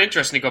was kind of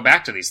interesting to go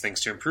back to these things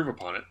to improve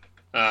upon it.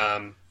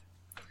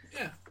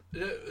 Yeah.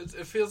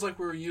 It feels like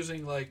we were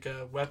using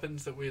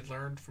weapons that we had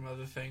learned from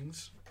other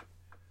things.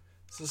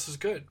 So this is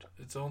good.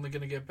 It's only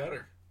going to get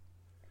better.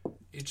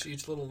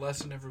 Each little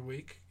lesson every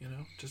week,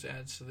 just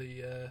adds to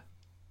the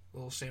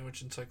little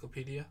sandwich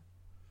encyclopedia.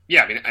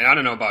 Yeah, I mean, I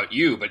don't know about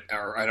you,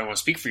 or I don't want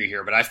to speak for you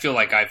here, but I feel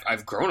like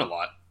I've grown a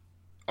lot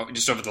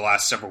just over the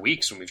last several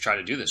weeks when we've tried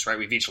to do this, right?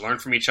 We've each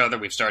learned from each other.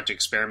 We've started to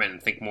experiment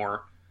and think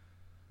more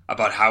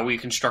about how we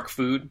construct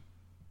food.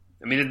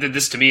 I mean,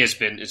 this to me has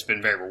been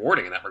very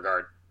rewarding in that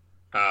regard.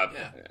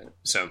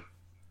 So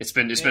it's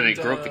been a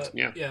growth.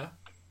 Yeah.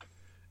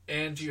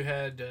 And you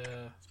had,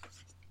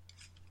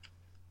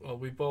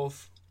 we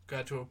both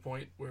got to a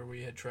point where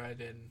we had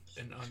tried an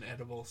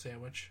unedible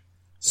sandwich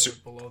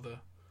below the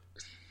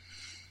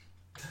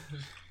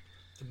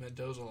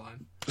Mendoza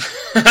line.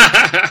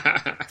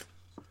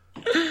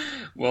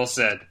 Well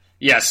said.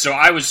 Yeah, so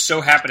I was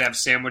so happy to have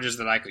sandwiches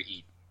that I could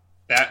eat.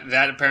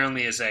 That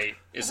apparently is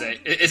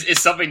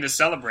something to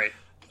celebrate.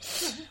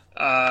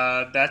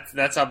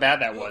 That's how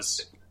bad that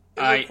was.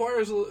 It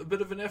requires a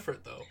bit of an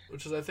effort, though,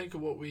 which is, I think,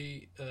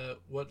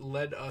 what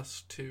led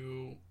us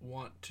to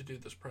want to do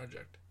this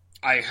project.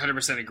 I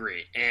 100%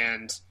 agree,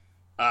 and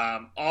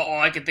all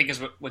I can think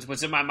is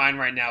what's in my mind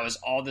right now is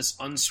all this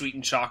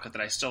unsweetened chocolate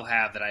that I still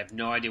have that I have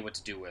no idea what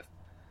to do with.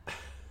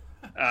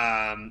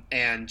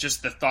 And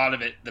just the thought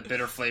of it, the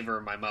bitter flavor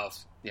in my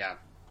mouth,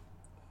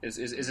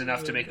 is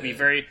enough to make me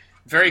very,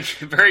 very,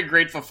 very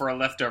grateful for a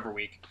leftover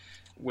week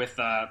with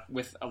a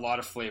lot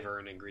of flavor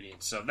and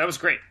ingredients. So that was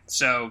great.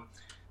 So,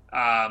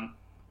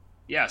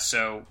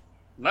 so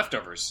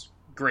leftovers,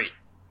 great.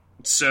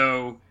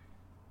 So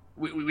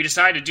we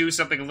decided to do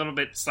something a little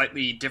bit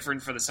slightly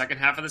different for the second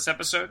half of this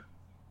episode,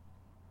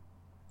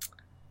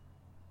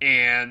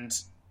 and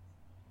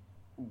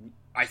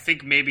I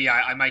think maybe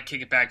I might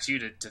kick it back to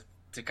you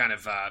to kind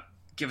of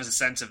give us a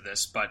sense of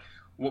this. But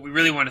what we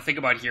really want to think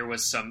about here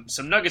was some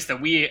nuggets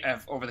that we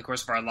have over the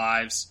course of our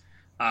lives.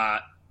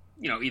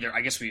 Either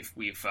I guess we've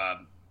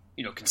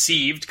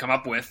conceived, come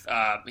up with,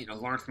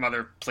 learned from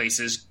other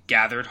places,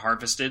 gathered,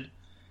 harvested,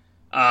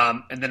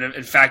 and then have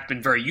in fact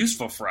been very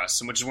useful for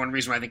us, and which is one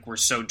reason why I think we're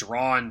so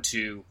drawn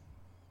to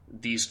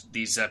these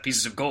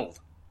pieces of gold.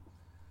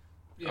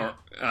 Yeah.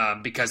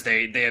 Because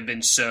they have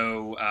been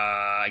so,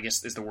 I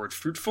guess is the word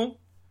fruitful?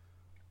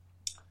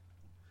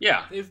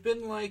 Yeah. They've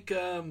been like,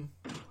 do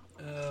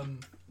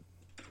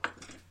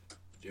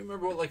you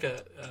remember what like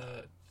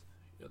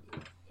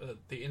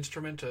the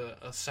instrument,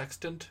 a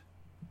sextant?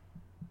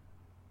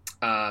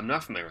 I'm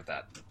not familiar with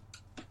that.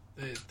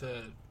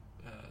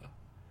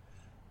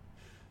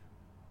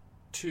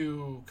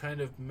 To kind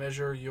of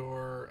measure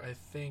your, I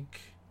think,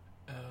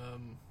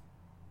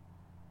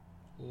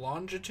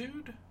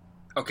 longitude?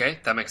 Okay,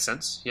 that makes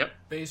sense. Yep.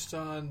 Based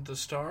on the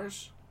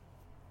stars.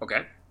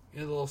 Okay. You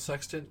have a little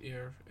sextant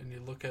here, and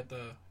you're looking at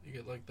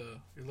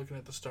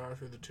the star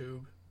through the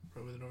tube,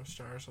 probably the North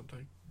Star or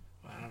something.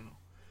 I don't know.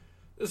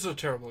 This is a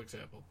terrible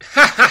example.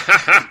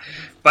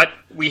 But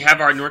we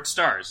have our North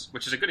Stars,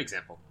 which is a good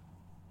example.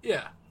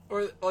 Yeah.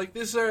 Or, like,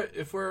 these are,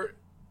 if we're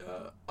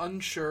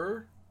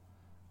unsure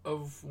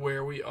of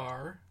where we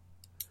are,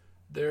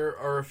 there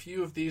are a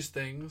few of these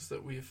things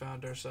that we have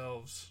found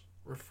ourselves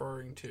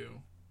referring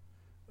to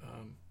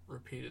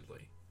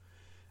repeatedly.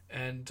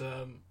 And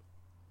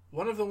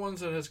one of the ones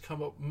that has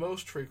come up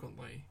most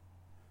frequently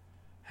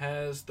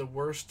has the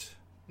worst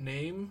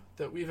name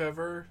that we've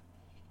ever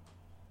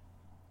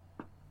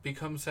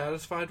become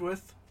satisfied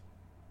with.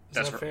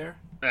 Is that fair?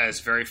 That is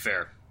very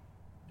fair.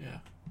 Yeah.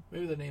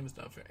 Maybe the name is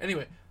not fair.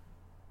 Anyway,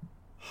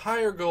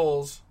 higher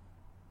goals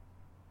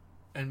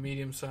and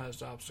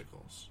medium-sized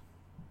obstacles.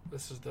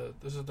 This is the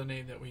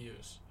name that we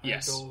use.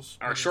 Higher goals,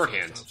 our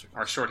shorthand.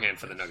 Our shorthand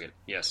for the nugget.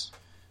 Yes.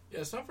 Yeah,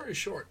 it's not very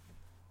short.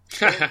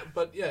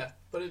 but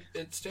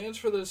it stands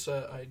for this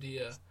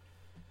idea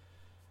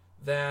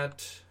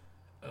that,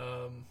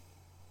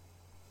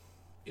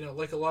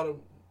 like a lot of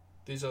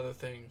these other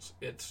things,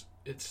 it's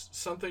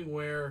something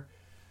where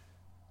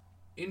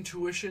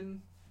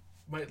intuition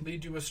might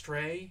lead you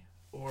astray,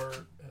 or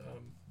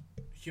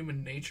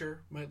human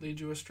nature might lead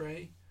you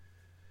astray.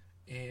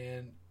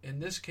 And in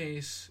this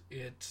case,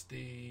 it's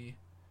the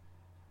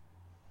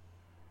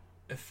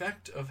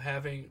effect of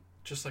having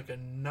just like a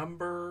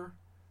number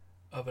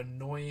of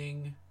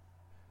annoying,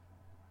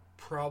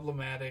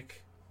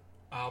 problematic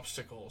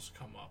obstacles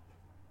come up.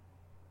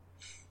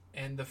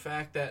 And the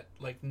fact that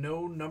like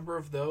no number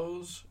of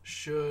those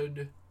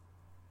should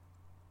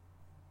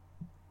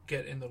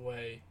get in the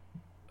way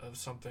of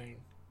something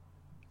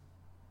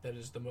that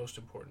is the most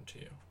important to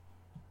you.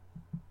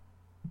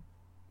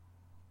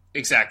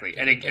 Exactly,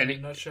 and in a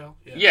nutshell,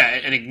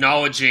 and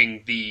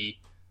acknowledging the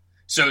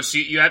so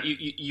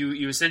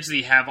you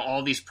essentially have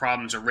all these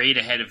problems arrayed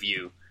ahead of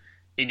you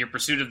in your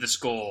pursuit of this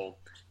goal,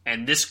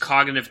 and this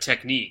cognitive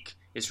technique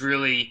is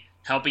really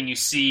helping you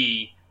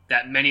see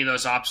that many of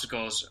those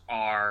obstacles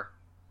are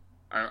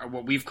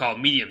what we've called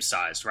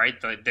medium-sized, right?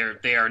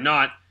 They are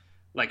not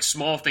like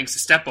small things to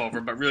step over,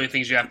 but really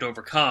things you have to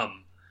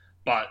overcome.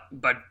 But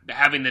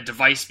having the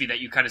device be that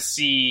you kind of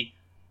see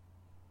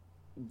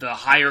the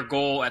higher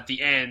goal at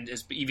the end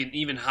is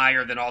even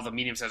higher than all the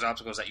medium-sized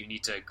obstacles that you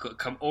need to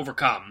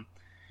overcome.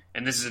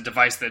 And this is a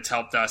device that's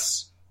helped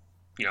us,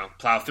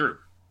 plow through,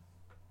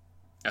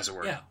 as it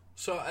were. Yeah.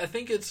 So I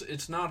think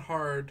it's not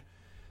hard.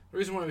 The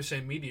reason why we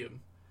say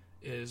medium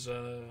is,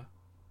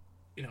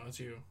 as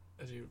you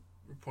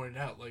pointed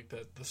out, like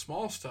the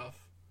small stuff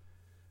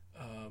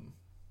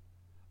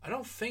I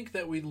don't think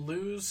that we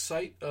lose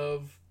sight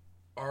of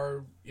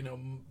our,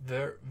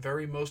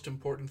 very most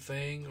important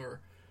thing,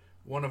 or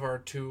one of our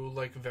two,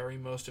 like, very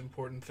most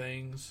important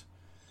things,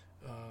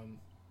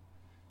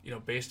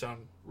 based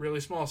on really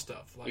small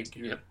stuff, like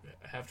you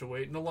have to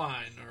wait in a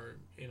line, or,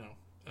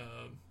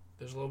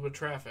 there's a little bit of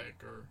traffic,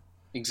 or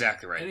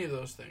exactly right. Any of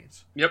those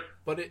things. Yep.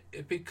 But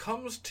it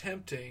becomes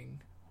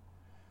tempting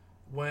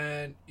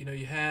when,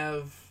 you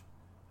have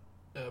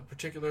a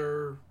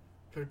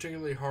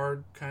particularly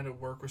hard kind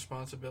of work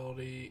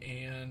responsibility,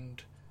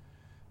 and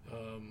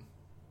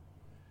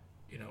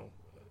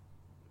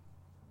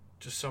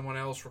just someone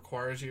else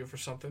requires you for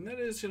something that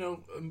is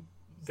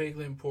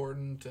vaguely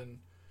important, and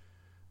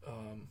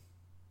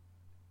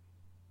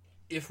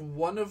if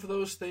one of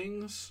those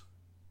things,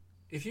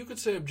 if you could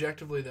say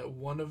objectively that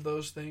one of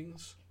those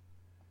things,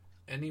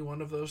 any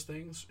one of those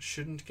things,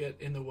 shouldn't get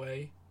in the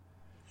way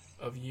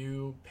of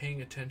you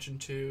paying attention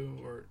to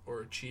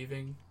or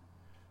achieving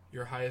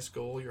your highest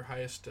goal, your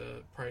highest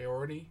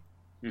priority,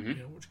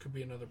 which could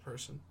be another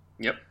person.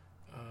 Yep.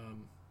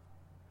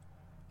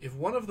 If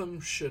one of them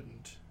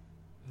shouldn't,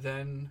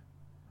 then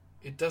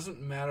it doesn't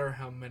matter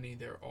how many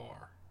there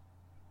are.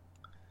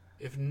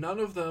 If none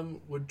of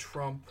them would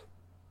trump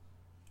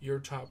your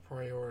top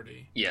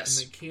priority,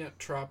 yes, and they can't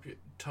trump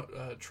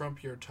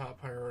your top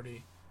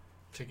priority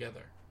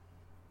together.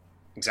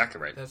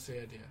 Exactly right. That's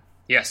the idea.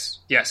 Yes.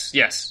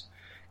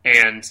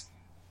 And,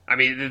 I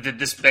mean,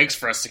 this begs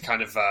for us to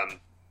kind of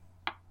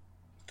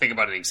think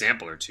about an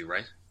example or two,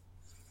 right?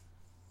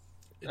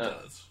 It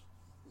does.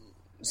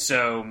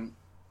 So...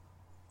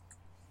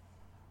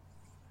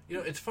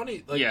 it's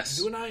funny, like, yes.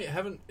 You and I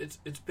haven't, it's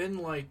been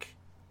like,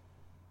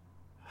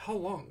 how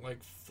long?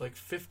 Like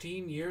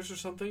 15 years or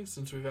something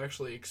since we've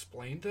actually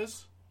explained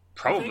this?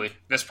 Probably.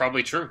 That's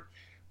probably true.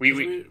 We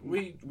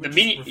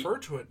just refer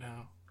to it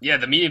now. Yeah,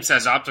 the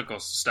medium-sized optical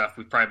stuff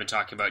we've probably been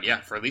talking about,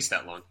 for at least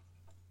that long.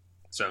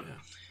 So, yeah.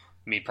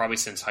 I mean, probably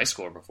since high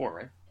school or before,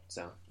 right?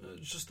 So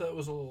it's just that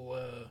was a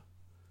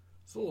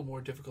little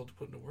more difficult to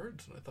put into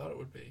words than I thought it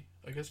would be.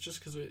 I guess just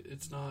because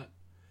it's not...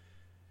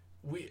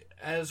 We,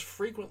 as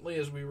frequently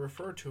as we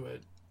refer to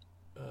it,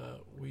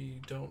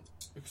 we don't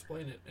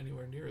explain it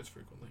anywhere near as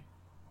frequently.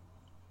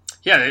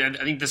 Yeah,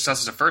 I think this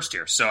is a first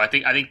year, so I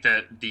think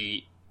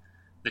the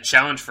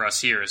challenge for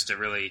us here is to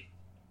really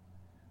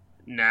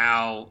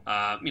now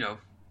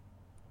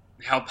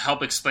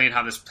help explain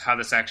how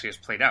this actually has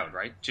played out,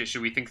 right?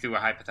 Should we think through a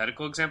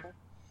hypothetical example?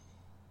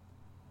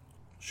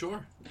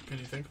 Sure. Can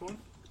you think of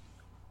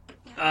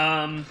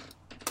one?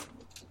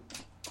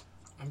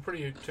 I'm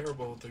pretty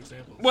terrible with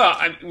examples. Well,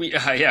 I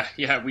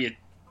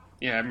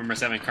remember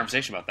us having a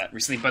conversation about that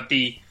recently. But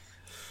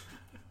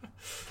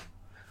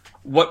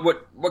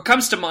what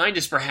comes to mind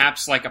is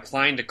perhaps like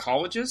applying to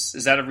colleges.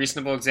 Is that a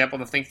reasonable example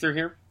to think through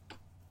here,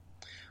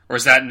 or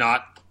is that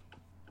not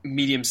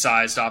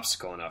medium-sized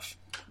obstacle enough?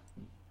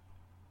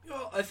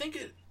 Well, I think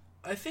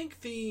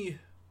the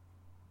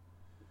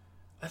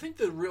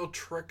real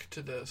trick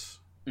to this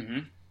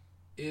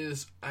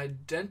is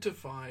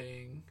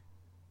identifying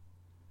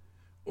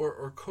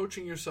or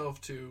coaching yourself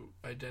to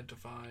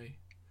identify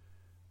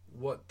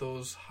what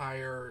those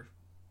higher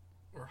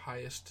or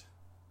highest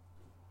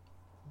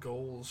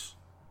goals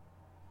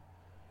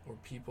or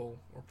people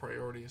or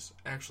priorities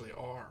actually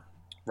are.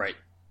 Right.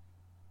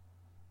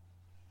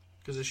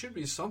 Because it should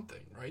be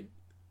something, right?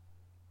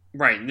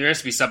 Right. There has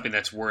to be something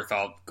that's worth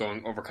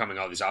overcoming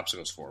all these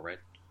obstacles for, right?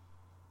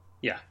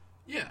 Yeah.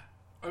 Yeah.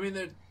 I mean,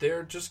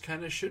 there just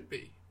kind of should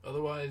be.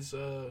 Otherwise,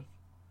 what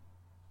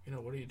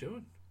are you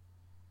doing?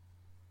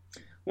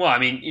 Well, I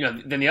mean,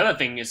 then the other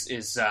thing is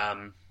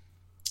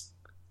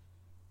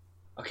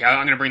okay, I'm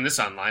going to bring this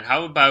online.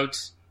 How about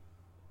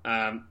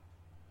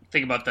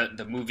think about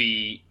the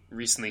movie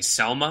recently,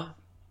 Selma,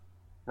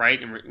 right?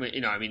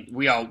 And I mean,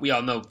 we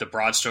all know the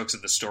broad strokes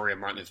of the story of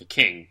Martin Luther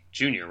King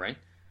Jr., right?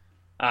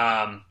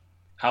 How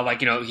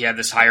he had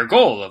this higher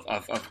goal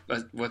of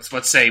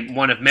let's say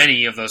one of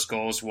many of those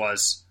goals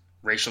was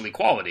racial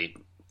equality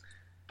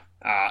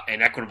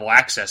and equitable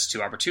access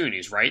to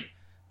opportunities, right?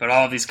 But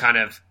all of these kind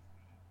of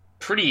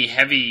pretty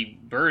heavy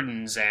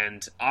burdens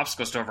and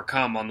obstacles to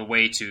overcome on the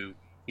way to,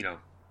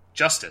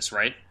 justice,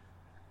 right?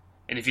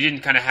 And if you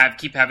didn't kind of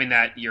keep having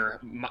that your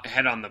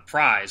head on the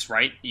prize,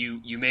 right?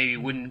 You maybe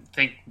wouldn't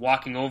think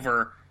walking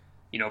over,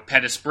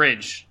 Pettus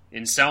Bridge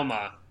in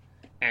Selma,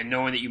 and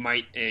knowing that you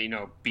might,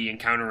 be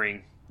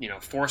encountering,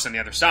 force on the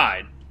other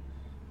side.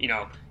 If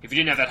you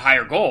didn't have that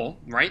higher goal,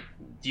 right?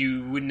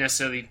 You wouldn't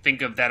necessarily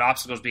think of that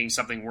obstacle as being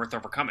something worth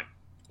overcoming.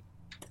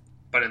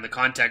 But in the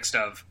context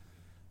of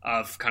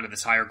kind of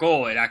this higher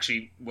goal, it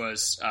actually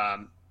was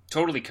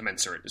totally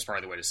commensurate, is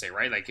probably the way to say,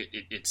 right? Like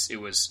it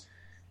was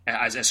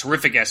as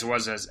horrific as it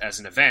was as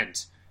an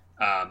event,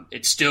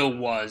 it still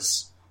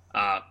was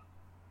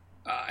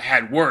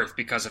had worth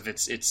because of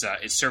its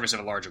service of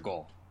a larger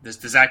goal.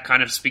 Does that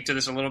kind of speak to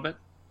this a little bit?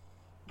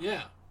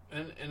 Yeah,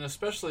 and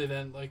especially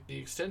then, like the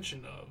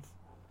extension of,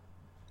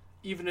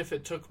 even if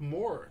it took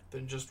more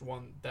than just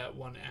that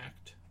one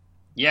act,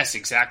 Yes,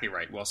 exactly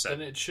right. Well said.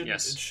 Then it shouldn't.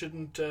 Yes.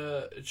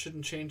 It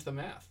shouldn't change the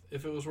math.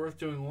 If it was worth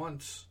doing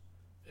once,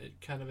 it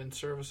kind of in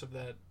service of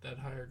that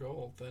higher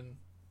goal, then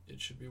it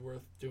should be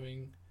worth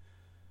doing.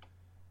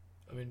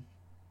 I mean,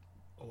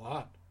 a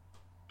lot.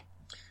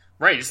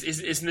 Right.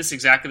 Isn't this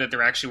exactly that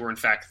there actually were in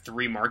fact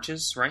 3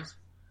 marches? Right.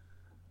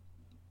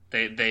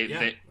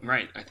 They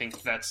right. I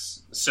think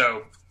that's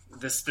so.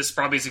 This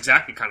probably is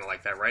exactly kind of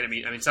like that, right? I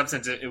mean, in some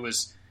sense, it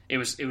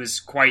was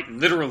quite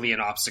literally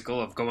an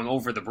obstacle of going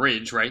over the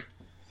bridge, right?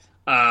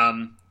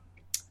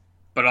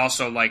 But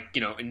also, like,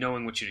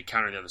 knowing what you'd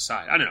encounter on the other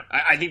side. I don't know.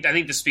 I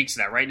think this speaks to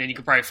that, right? And you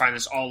can probably find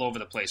this all over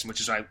the place,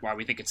 which is why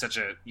we think it's such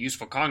a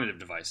useful cognitive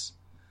device.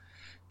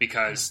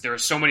 Because there are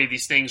so many of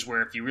these things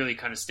where if you really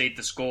kind of state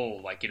this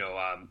goal, like,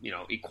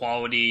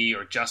 equality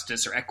or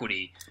justice or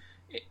equity,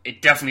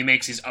 it definitely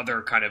makes these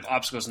other kind of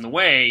obstacles in the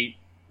way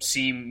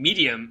seem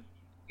medium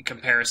in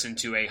comparison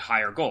to a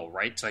higher goal,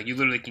 right? So, like, you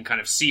literally can kind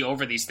of see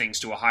over these things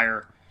to a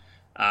higher,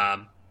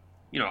 a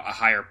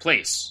higher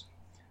place,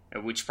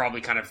 which probably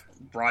kind of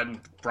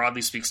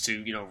broadly speaks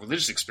to,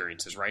 religious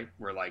experiences, right?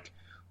 Where, like,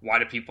 why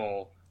do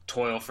people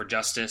toil for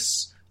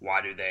justice?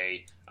 Why do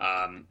they,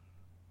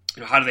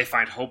 how do they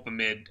find hope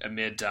amid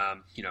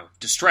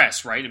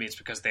distress, right? I mean, it's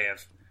because they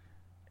have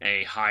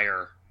a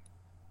higher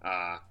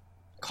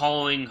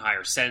calling,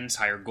 higher sense,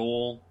 higher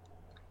goal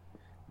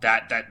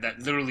that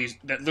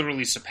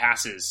literally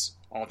surpasses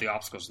all the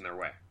obstacles in their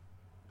way.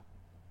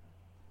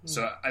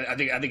 So I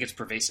think it's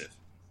pervasive.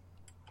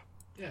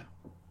 Yeah,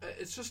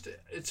 it's just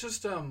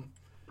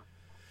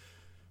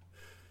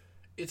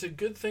it's a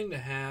good thing to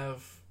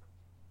have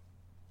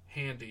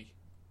handy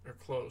or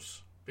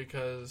close,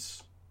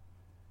 because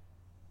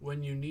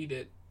when you need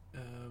it,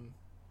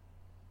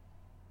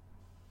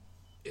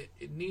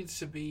 it needs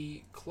to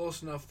be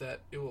close enough that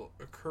it will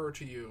occur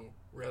to you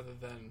rather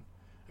than.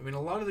 I mean,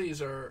 a lot of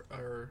these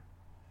are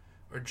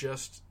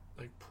just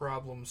like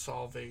problem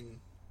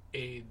solving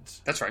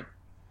aids. That's right.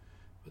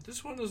 But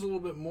this one is a little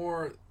bit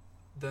more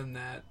than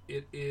that.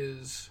 It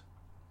is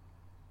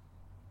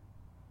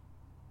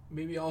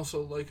maybe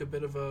also like a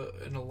bit of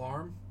an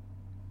alarm,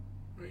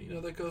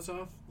 right? That goes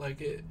off.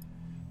 Like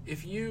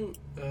if you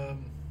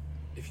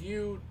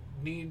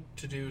need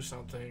to do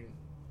something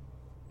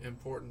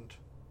important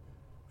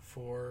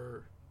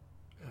for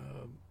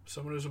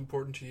someone who's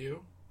important to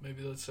you,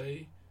 maybe let's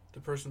say the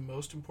person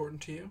most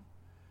important to you.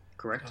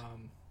 Correct.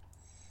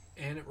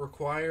 And it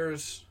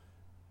requires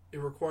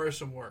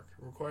some work.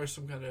 It requires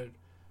some kind of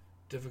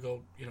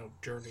difficult,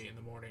 journey in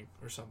the morning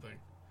or something.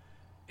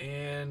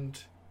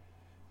 And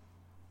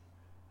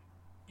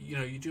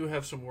you do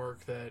have some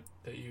work that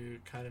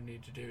you kind of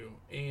need to do,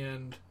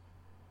 and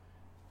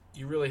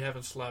you really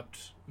haven't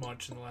slept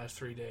much in the last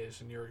 3 days,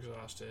 and you're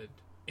exhausted,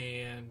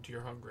 and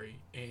you're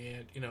hungry,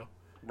 and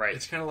right.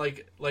 It's kind of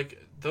like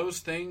those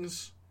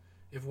things.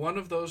 If one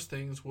of those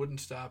things wouldn't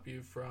stop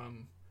you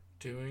from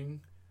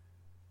doing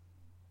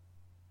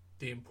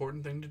the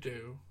important thing to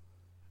do,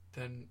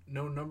 then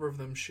no number of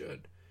them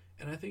should.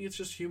 And I think it's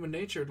just human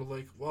nature to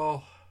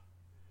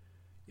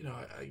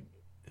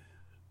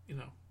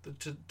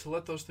to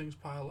let those things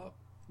pile up.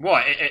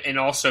 Well, and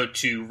also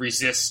to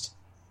resist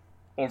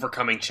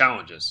overcoming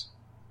challenges.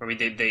 I mean,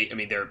 they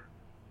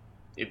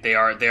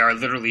are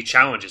literally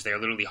challenges. They are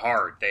literally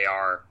hard. They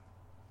are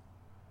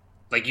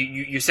like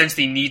you sense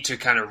the need to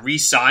kind of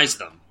resize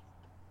them,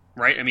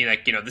 right? I mean,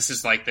 like, this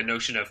is like the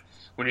notion of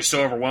when you're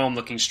so overwhelmed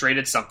looking straight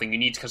at something, you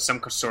need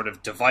some sort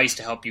of device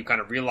to help you kind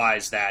of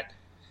realize that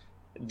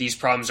these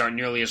problems aren't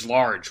nearly as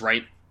large,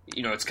 right?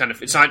 It's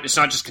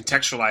not just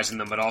contextualizing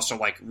them, but also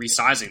like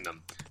resizing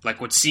them. Like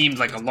what seemed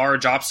like a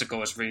large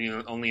obstacle is really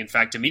only in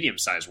fact a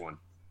medium-sized one.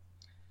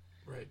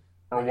 Right.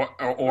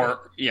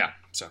 Yeah.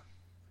 So.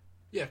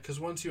 Yeah, because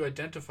once you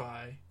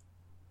identify,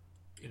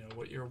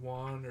 what your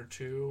 1 or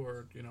 2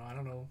 or I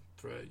don't know,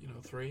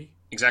 3.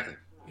 Exactly.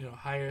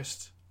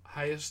 Highest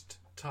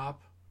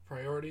top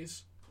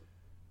priorities.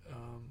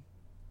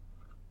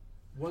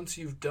 Once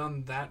you've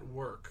done that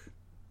work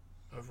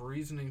of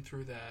reasoning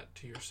through that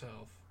to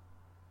yourself,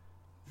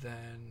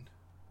 then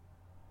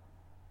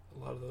a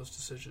lot of those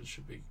decisions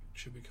should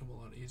become a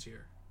lot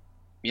easier.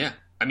 Yeah,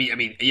 I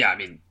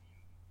mean,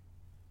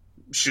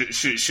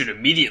 should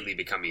immediately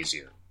become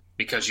easier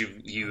because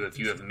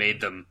you have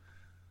made them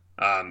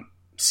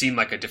seem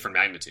like a different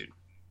magnitude.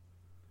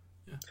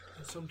 Yeah,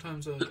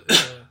 sometimes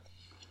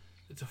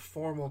it's a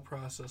formal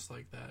process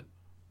like that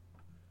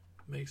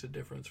makes a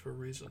difference for a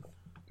reason.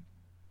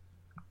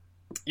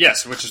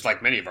 Yes, which is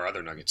like many of our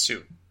other nuggets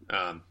too.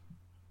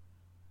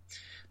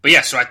 But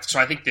yeah, so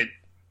I think that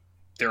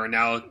there are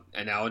now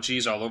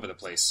analogies all over the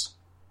place,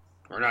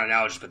 or not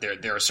analogies, but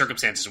there are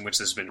circumstances in which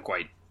this has been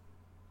quite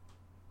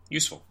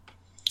useful.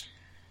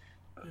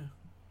 Yeah.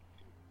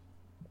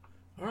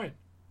 All right.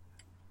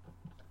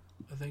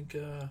 I think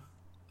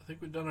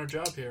we've done our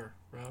job here,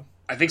 Rob.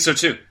 I think so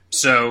too.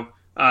 So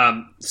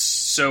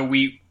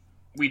we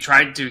we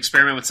tried to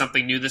experiment with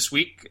something new this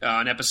week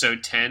on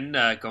episode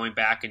 10, going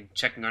back and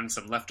checking on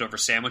some leftover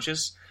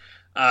sandwiches.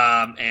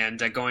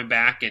 And going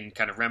back and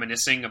kind of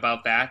reminiscing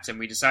about that. And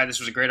we decided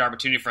this was a great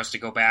opportunity for us to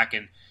go back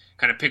and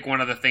kind of pick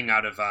one other thing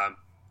out of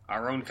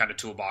our own kind of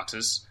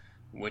toolboxes,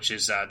 which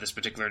is this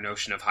particular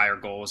notion of higher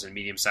goals and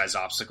medium-sized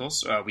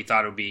obstacles. We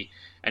thought it would be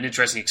an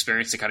interesting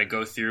experience to kind of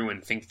go through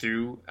and think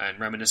through and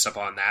reminisce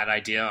upon that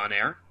idea on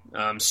air.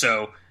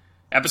 So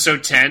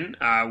episode 10,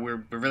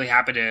 we're really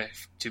happy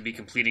to be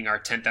completing our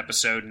 10th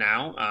episode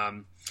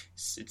now.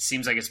 It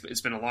seems like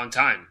it's been a long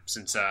time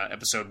since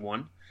episode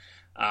 1.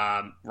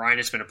 Ryan,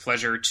 it's been a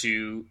pleasure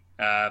to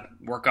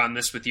work on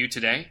this with you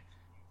today,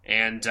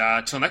 and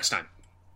till next time.